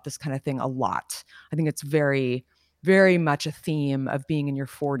thinking about this kind of thing a lot. I think it's very, very much a theme of being in your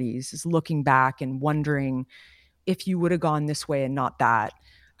 40s is looking back and wondering if you would have gone this way and not that.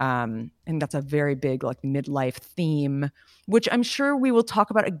 And that's a very big like midlife theme, which I'm sure we will talk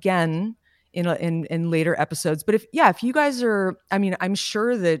about again in later episodes. But if you guys are, I'm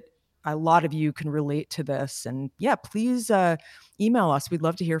sure that a lot of you can relate to this, and please email us. We'd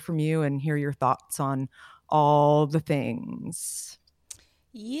love to hear from you and hear your thoughts on all the things.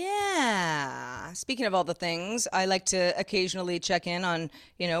 Yeah. Speaking of all the things, I like to occasionally check in on,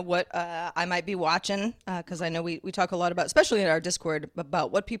 what I might be watching, because I know we talk a lot about, especially in our Discord,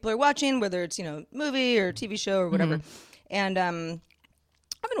 about what people are watching, whether it's, movie or TV show or whatever. And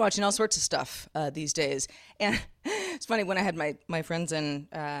I've been watching all sorts of stuff these days. And it's funny, when I had my friends in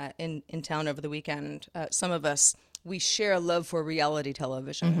town over the weekend, some of us, we share a love for reality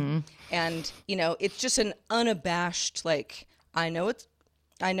television. And, it's just an unabashed, like, I know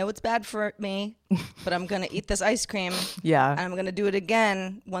it's bad for me, but I'm going to eat this ice cream. Yeah. And I'm going to do it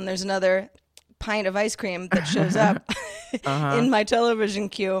again when there's another pint of ice cream that shows up in my television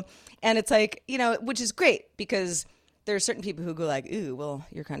queue. And it's like, you know, which is great because there are certain people who go like, ooh, well,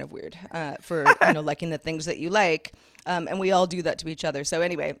 you're kind of weird for, you know, liking the things that you like. And we all do that to each other. So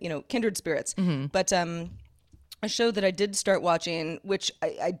anyway, you know, kindred spirits. But a show that I did start watching, which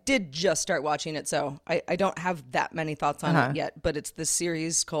I did just start watching it, so I don't have that many thoughts on it yet, but it's this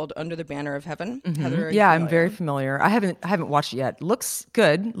series called Under the Banner of Heaven. Heather, yeah, I'm very familiar. I haven't watched it yet. Looks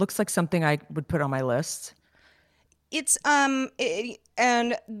good. Looks like something I would put on my list. It's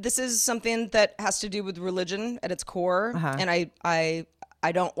and this is something that has to do with religion at its core, and I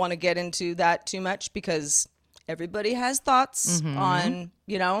don't want to get into that too much because everybody has thoughts on,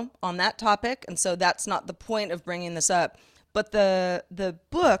 you know, on that topic. And so that's not the point of bringing this up. But the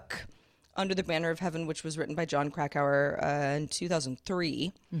book, Under the Banner of Heaven, which was written by John Krakauer in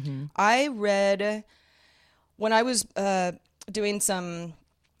 2003, I read when I was doing some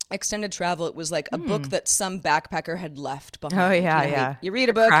extended travel. It was like a book that some backpacker had left behind. Oh, yeah, you know, yeah. You read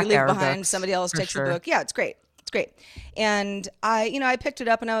a book, Krakauer you leave behind, books, somebody else takes sure. the book. Yeah, it's great. Great. And I picked it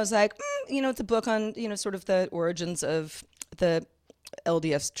up and I was like, you know, it's a book on, you know, sort of the origins of the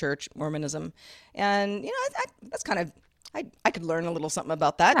LDS Church, Mormonism. And, you know, that's kind of, I could learn a little something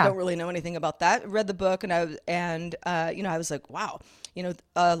about that. Yeah. Don't really know anything about that. Read the book and you know, I was like, wow, you know,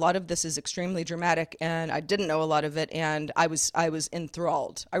 a lot of this is extremely dramatic and I didn't know a lot of it. And I was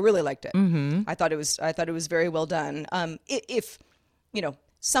enthralled. I really liked it. I thought it was very well done. If, you know,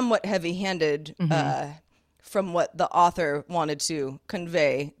 somewhat heavy-handed, from what the author wanted to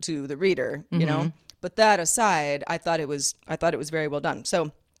convey to the reader, you know. But that aside, I thought it was very well done.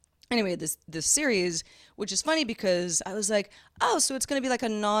 So anyway, this series, which is funny because I was like, oh, so it's going to be like a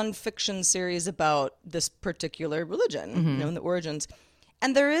nonfiction series about this particular religion, you know, and the origins.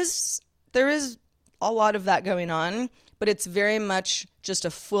 And there is a lot of that going on, but it's very much just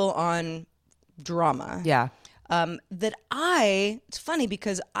a full-on drama. Yeah. It's funny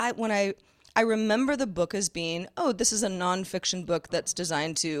because I remember the book as being, oh, this is a nonfiction book that's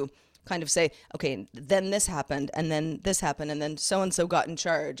designed to kind of say, okay, then this happened, and then this happened, and then so-and-so got in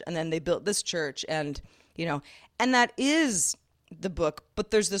charge, and then they built this church, and, you know, and that is the book, but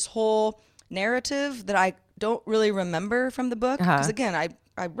there's this whole narrative that I don't really remember from the book, because again,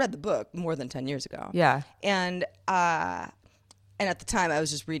 I read the book more than 10 years ago. Yeah. And at the time, I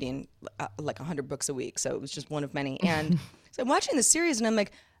was just reading like 100 books a week, so it was just one of many, and so I'm watching the series, and I'm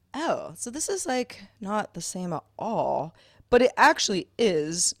like, oh, so this is like not the same at all, but it actually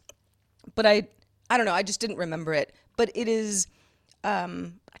is. But I don't know, I just didn't remember it. But it is, I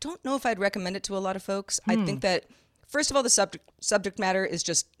don't know if I'd recommend it to a lot of folks. I think that, first of all, the subject matter is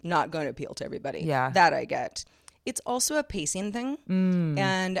just not going to appeal to everybody. Yeah. That I get. It's also a pacing thing.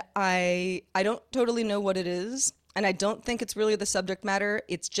 And I don't totally know what it is. And I don't think it's really the subject matter.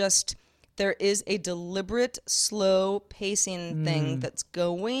 It's just, there is a deliberate, slow pacing thing that's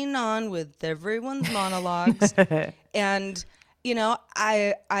going on with everyone's monologues. And, you know,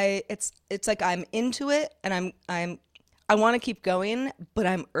 it's like I'm into it and I want to keep going, but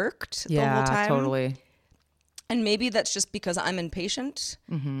I'm irked the whole time. Yeah, totally. And maybe that's just because I'm impatient.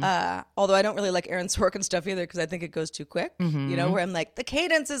 Although I don't really like Aaron Sorkin stuff either because I think it goes too quick. You know, where I'm like, the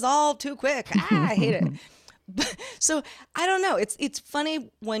cadence is all too quick. I hate it. So I don't know. It's funny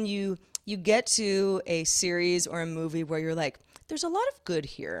when you get to a series or a movie where you're like, there's a lot of good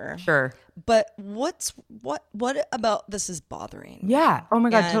here. Sure. But what about this is bothering me? Yeah. Oh my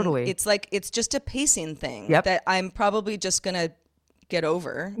God, And totally. It's like, it's just a pacing thing Yep. that I'm probably just going to get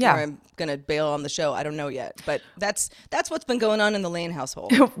over. Yeah. Or I'm going to bail on the show. I don't know yet. But that's what's been going on in the Lane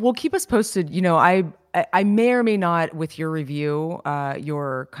household. Well, keep us posted. You know, I may or may not, with your review,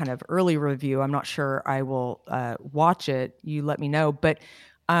 your kind of early review, I'm not sure I will watch it. You let me know. But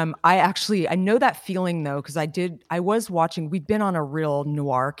I know that feeling though, because I was watching, we've been on a real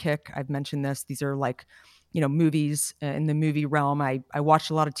noir kick. I've mentioned this. These are like, you know, movies in the movie realm. I watched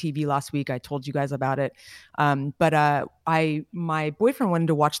a lot of TV last week. I told you guys about it. But my boyfriend wanted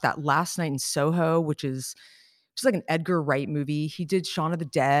to watch that Last Night in Soho, which is just like an Edgar Wright movie. He did Shaun of the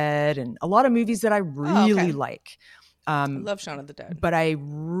Dead and a lot of movies that I really like. I love Shaun of the Dead. But I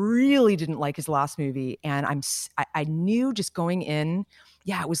really didn't like his last movie. And I knew just going in,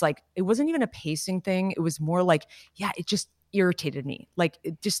 it was like, it wasn't even a pacing thing. It was more like, it just irritated me. Like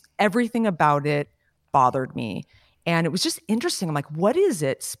just everything about it bothered me. And it was just interesting. I'm like, what is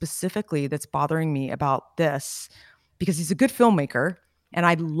it specifically that's bothering me about this? Because he's a good filmmaker and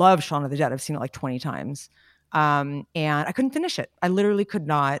I love Shaun of the Dead. I've seen it like 20 times. And I couldn't finish it. I literally could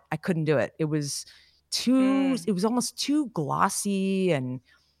not. I couldn't do it. It was it was almost too glossy and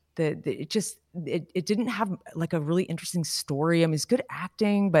it didn't have like a really interesting story. I mean, it's good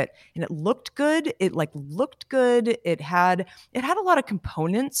acting, and it looked good. It looked good. It had a lot of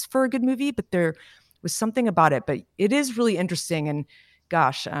components for a good movie, but there was something about it. But it is really interesting. And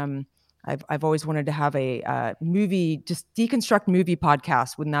gosh, I've always wanted to have a movie, just deconstruct movie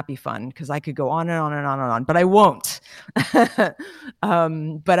podcast. Wouldn't that be fun? Because I could go on and on and on and on, but I won't.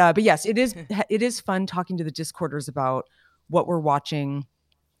 But yes, it is fun talking to the Discorders about what we're watching,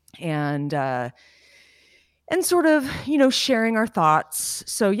 and sort of, sharing our thoughts.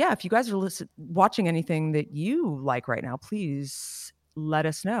 So yeah, if you guys are watching anything that you like right now, please let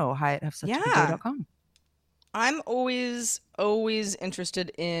us know. hi@havesuchagoodday.com. I'm always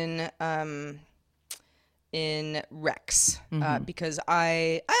interested in recs, because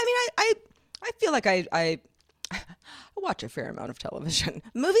I feel like I watch a fair amount of television.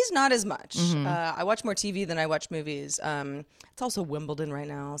 Movies, not as much. I watch more TV than I watch movies. It's also Wimbledon right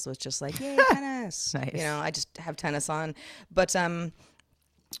now, so it's just like, yay, tennis. Nice. I just have tennis on. But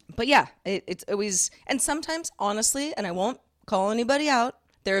yeah, it's always, and sometimes, honestly, and I won't call anybody out,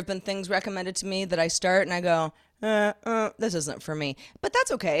 there have been things recommended to me that I start and I go, this isn't for me. But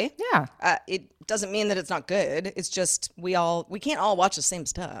that's okay. Yeah. It doesn't mean that it's not good. It's just we can't all watch the same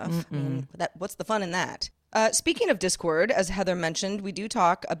stuff. I mean, what's the fun in that? Speaking of Discord, as Heather mentioned, we do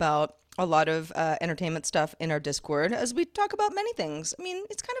talk about a lot of entertainment stuff in our Discord, as we talk about many things. I mean,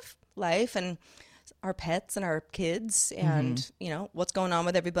 it's kind of life and our pets and our kids and, what's going on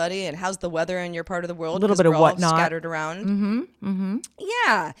with everybody and how's the weather in your part of the world. A little bit of whatnot. Scattered around.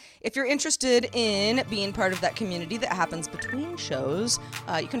 Yeah. If you're interested in being part of that community that happens between shows,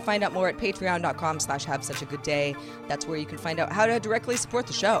 you can find out more at patreon.com/havesuchagoodday. That's where you can find out how to directly support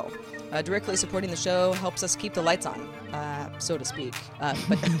the show. Directly supporting the show helps us keep the lights on, so to speak.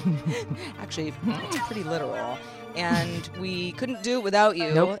 But actually, it's pretty literal. And we couldn't do it without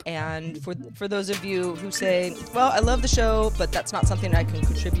you. Nope. And for those of you who say, well, I love the show, but that's not something I can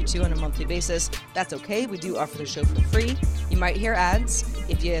contribute to on a monthly basis, that's okay. We do offer the show for free. You might hear ads.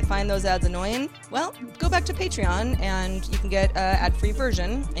 If you find those ads annoying, well, go back to Patreon and you can get an ad-free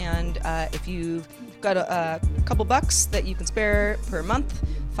version. And if you've got a couple bucks that you can spare per month,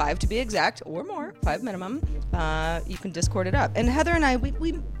 5 to be exact, or more, 5 minimum, you can Discord it up. And Heather and I,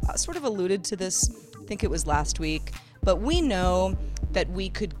 we sort of alluded to this, I think it was last week, but we know that we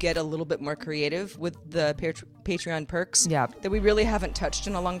could get a little bit more creative with the Patreon perks that we really haven't touched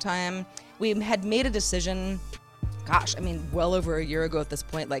in a long time. We had made a decision, well over a year ago at this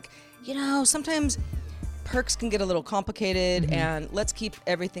point, sometimes perks can get a little complicated, and let's keep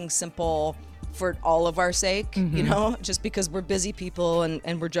everything simple for all of our sake, just because we're busy people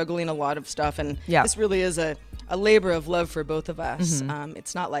and we're juggling a lot of stuff. And this really is a labor of love for both of us.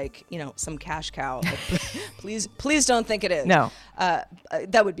 It's not like, some cash cow. Please don't think it is. No.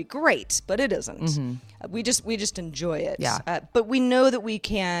 That would be great, but it isn't. We just enjoy it. Yeah. But we know that we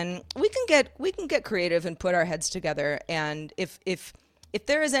can get creative and put our heads together. And if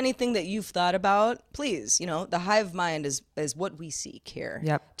there is anything that you've thought about, please, the hive mind is what we seek here.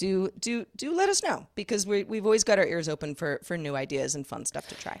 Yep. Do let us know, because we've always got our ears open for new ideas and fun stuff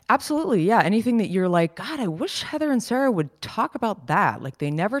to try. Absolutely. Yeah. Anything that you're like, God, I wish Heather and Sarah would talk about that. Like,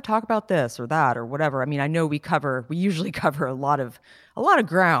 they never talk about this or that or whatever. I mean, I know we usually cover a lot of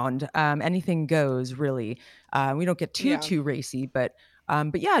ground. Anything goes, really. We don't get too racy, but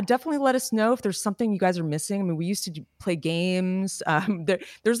yeah, definitely let us know if there's something you guys are missing. I mean, we used to play games.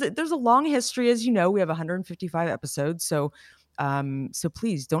 There's a long history, as you know. We have 155 episodes, so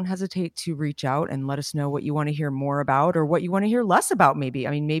please don't hesitate to reach out and let us know what you want to hear more about, or what you want to hear less about. Maybe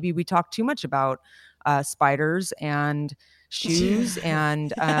maybe we talk too much about spiders and shoes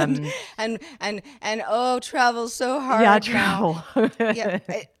and travel's so hard. Yeah, travel. Yeah.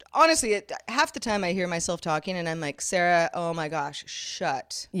 Honestly, half the time I hear myself talking and I'm like, Sarah, oh my gosh,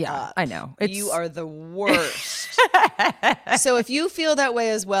 shut up. I know. You are the worst. So if you feel that way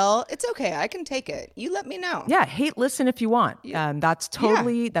as well, it's okay. I can take it. You let me know. Yeah, hate listen if you want. That's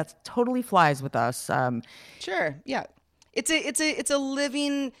totally flies with us. Sure. Yeah. It's a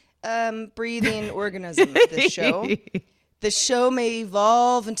living, breathing organism, this show. The show may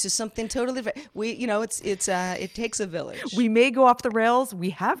evolve into something totally different. It takes a village. We may go off the rails.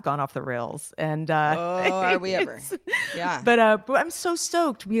 We have gone off the rails, and are we ever? Yeah. But I'm so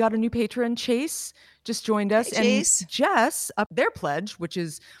stoked. We got a new patron, Chase, just joined us, and Chase. Jess up their pledge, which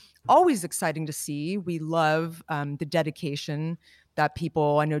is always exciting to see. We love the dedication that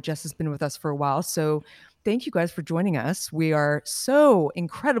people. I know Jess has been with us for a while, so thank you guys for joining us. We are so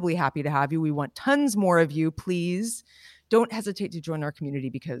incredibly happy to have you. We want tons more of you, please. Don't hesitate to join our community,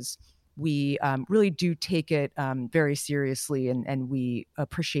 because We really do take it very seriously, and we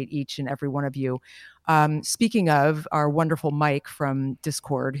appreciate each and every one of you. Speaking of our wonderful Mike from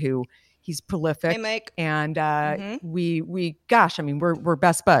Discord, who he's prolific. Hey, Mike. And we're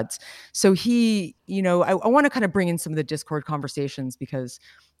best buds. So he, I want to kind of bring in some of the Discord conversations because,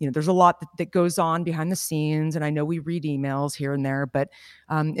 there's a lot that goes on behind the scenes, and I know we read emails here and there, but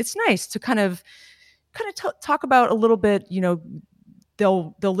it's nice to kind of talk about a little bit,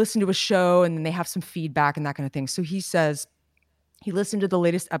 they'll listen to a show and then they have some feedback and that kind of thing. So he says he listened to the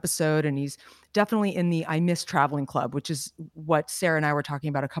latest episode and he's definitely in the I Miss Traveling Club, which is what Sarah and I were talking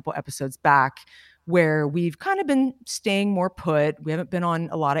about a couple episodes back, where we've kind of been staying more put. We haven't been on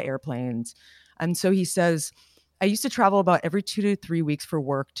a lot of airplanes. And so he says, I used to travel about every 2 to 3 weeks for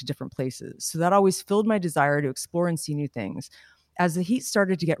work to different places. So that always filled my desire to explore and see new things. As the heat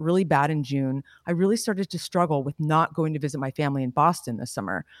started to get really bad in June, I really started to struggle with not going to visit my family in Boston this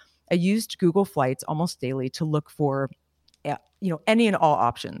summer. I used Google Flights almost daily to look for any and all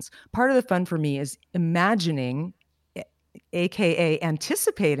options. Part of the fun for me is imagining, AKA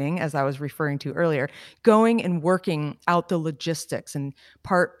anticipating, as I was referring to earlier, going and working out the logistics. And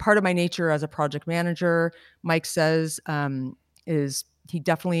part of my nature as a project manager, Mike says, is he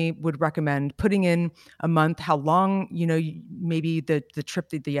definitely would recommend putting in a month, how long, maybe the trip,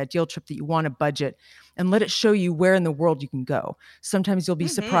 the ideal trip that you want to budget, and let it show you where in the world you can go. Sometimes you'll be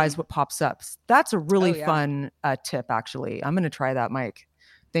surprised what pops up. That's a really fun tip, actually. I'm going to try that, Mike.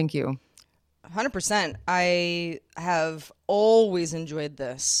 Thank you. 100%. I have always enjoyed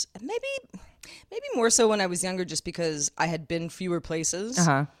this. Maybe more so when I was younger, just because I had been fewer places.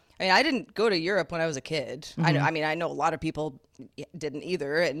 Uh-huh. I mean, I didn't go to Europe when I was a kid. Mm-hmm. I know a lot of people didn't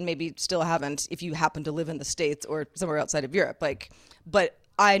either, and maybe still haven't if you happen to live in the States or somewhere outside of Europe. But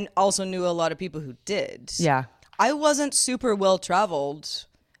I also knew a lot of people who did. Yeah. I wasn't super well traveled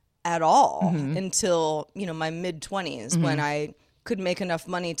at all Mm-hmm. until, my mid-20s when I could make enough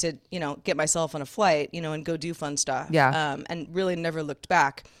money to, get myself on a flight, and go do fun stuff. Yeah. And really never looked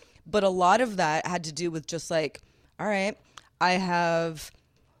back. But a lot of that had to do with just all right, I have,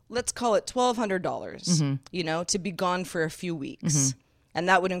 let's call it $1,200, to be gone for a few weeks. And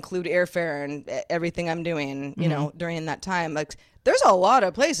that would include airfare and everything I'm doing, during that time. There's a lot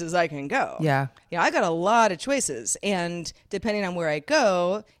of places I can go. Yeah. I got a lot of choices. And depending on where I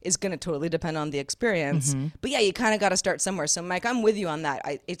go is going to totally depend on the experience. But yeah, you kind of got to start somewhere. So Mike, I'm with you on that.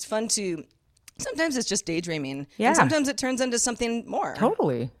 It's fun to, sometimes it's just daydreaming. Yeah. And sometimes it turns into something more.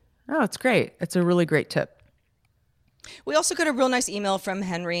 Totally. Oh, it's great. It's a really great tip. We also got a real nice email from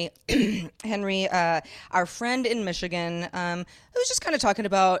Henry, our friend in Michigan, who was just kind of talking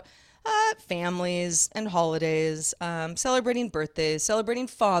about families and holidays, celebrating birthdays, celebrating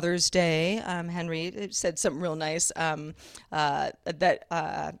Father's Day. Henry said something real nice, that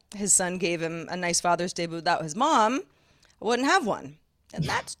his son gave him a nice Father's Day, but without his mom, I wouldn't have one. And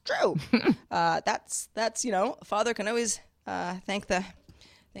that's true. That's a father can always thank the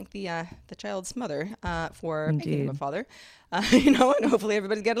child's mother for making him a father, and hopefully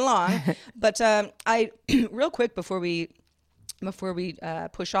everybody's getting along. But I real quick before we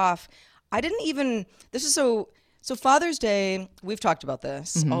push off, I didn't even. This is so Father's Day. We've talked about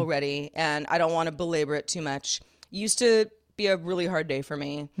this already, and I don't want to belabor it too much. Used to be a really hard day for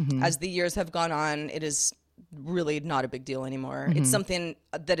me. As the years have gone on, it is really not a big deal anymore. It's something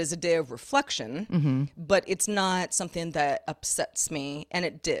that is a day of reflection, but it's not something that upsets me, and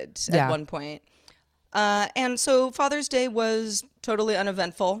it did at one point. And so Father's Day was totally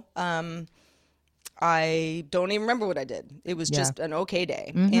uneventful. I don't even remember what I did. It was just an okay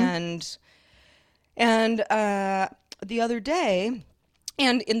day. And the other day,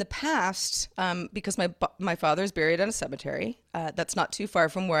 and in the past, because my father's buried in a cemetery that's not too far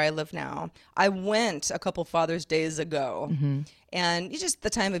from where I live now, I went a couple Father's Days ago. And it's just the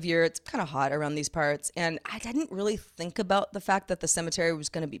time of year, it's kind of hot around these parts. And I didn't really think about the fact that the cemetery was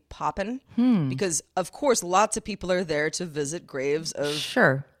going to be popping. Because, of course, lots of people are there to visit graves of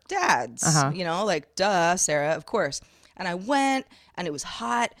dads. Duh, Sarah, of course. And I went, and it was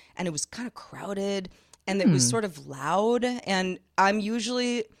hot, and it was kind of crowded. And it was sort of loud, and I'm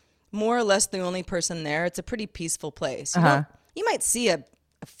usually more or less the only person there. It's a pretty peaceful place. You might see a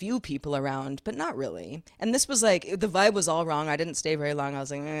few people around, but not really. And this was the vibe was all wrong. I didn't stay very long. I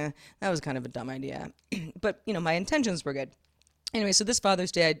was like, that was kind of a dumb idea. But, my intentions were good. Anyway, so this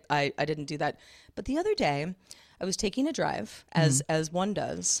Father's Day, I didn't do that. But the other day, I was taking a drive, as one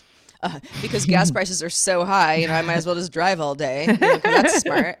does. Because gas prices are so high, I might as well just drive all day. 'Cause that's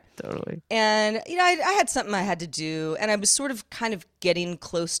smart. Totally. And, I had something I had to do, and I was sort of kind of getting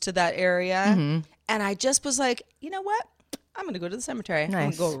close to that area. And I just was like, you know what? I'm going to go to the cemetery. Nice. I'm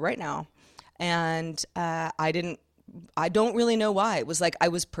going to go right now. And I don't really know why. It was like I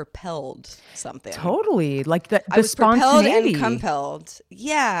was propelled something. Totally. Like the I was propelled spontaneity. and compelled.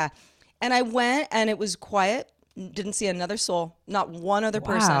 Yeah. And I went and it was quiet. Didn't see another soul, not one other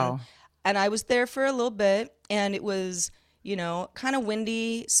person. And I was there for a little bit and it was, kind of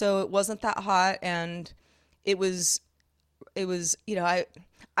windy. So it wasn't that hot. And it was,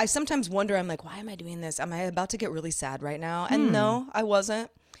 I sometimes wonder, I'm like, why am I doing this? Am I about to get really sad right now? And no, I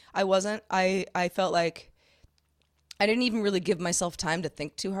wasn't. I felt like I didn't even really give myself time to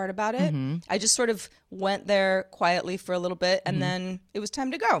think too hard about it. I just sort of went there quietly for a little bit and then it was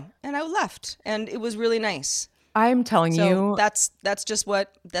time to go. And I left and it was really nice. I'm telling you. That's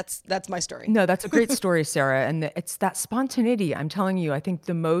my story. No, that's a great story, Sarah. And it's that spontaneity. I'm telling you, I think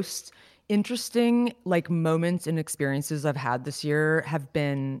the most interesting moments and experiences I've had this year have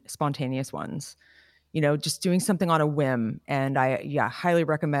been spontaneous ones. Just doing something on a whim. And I highly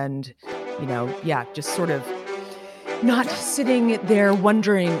recommend, just sort of not sitting there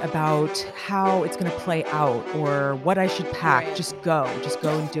wondering about how it's going to play out or what I should pack. Right. Just go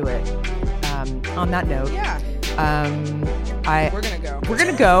and do it. On that note, we're going to go. We're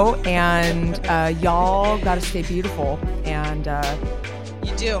going to go and y'all got to stay beautiful and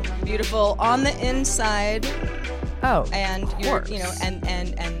you do. Beautiful on the inside. Oh, and you're,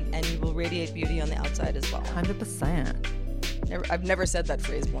 and you will radiate beauty on the outside as well. 100%. I've never said that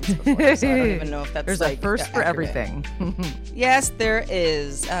phrase once before, so I don't even know if that's There's a first for everything. Yes, there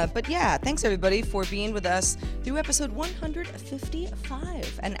is. But yeah, thanks everybody for being with us through episode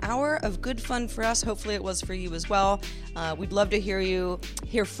 155. An hour of good fun for us. Hopefully it was for you as well. We'd love to hear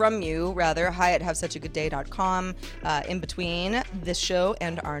from you, hi at havesuchagoodday.com, in between this show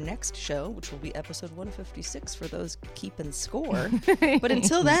and our next show, which will be episode 156 for those keeping score. But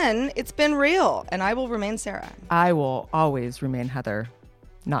until then, it's been real, and I will remain Sarah. I will always remain Heather,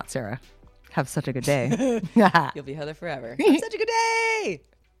 not Sarah. Have such a good day. You'll be Heather forever. Have such a good day.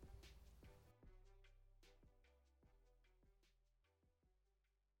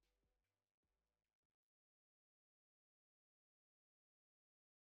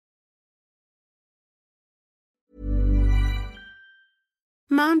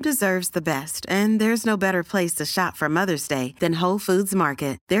 Mom deserves the best, and there's no better place to shop for Mother's Day than Whole Foods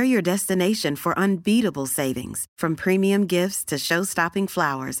Market. They're your destination for unbeatable savings, from premium gifts to show-stopping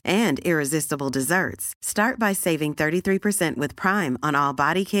flowers and irresistible desserts. Start by saving 33% with Prime on all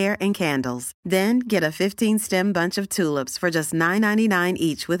body care and candles. Then get a 15-stem bunch of tulips for just $9.99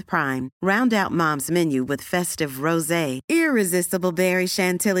 each with Prime. Round out Mom's menu with festive rosé, irresistible berry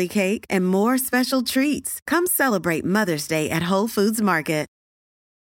chantilly cake, and more special treats. Come celebrate Mother's Day at Whole Foods Market.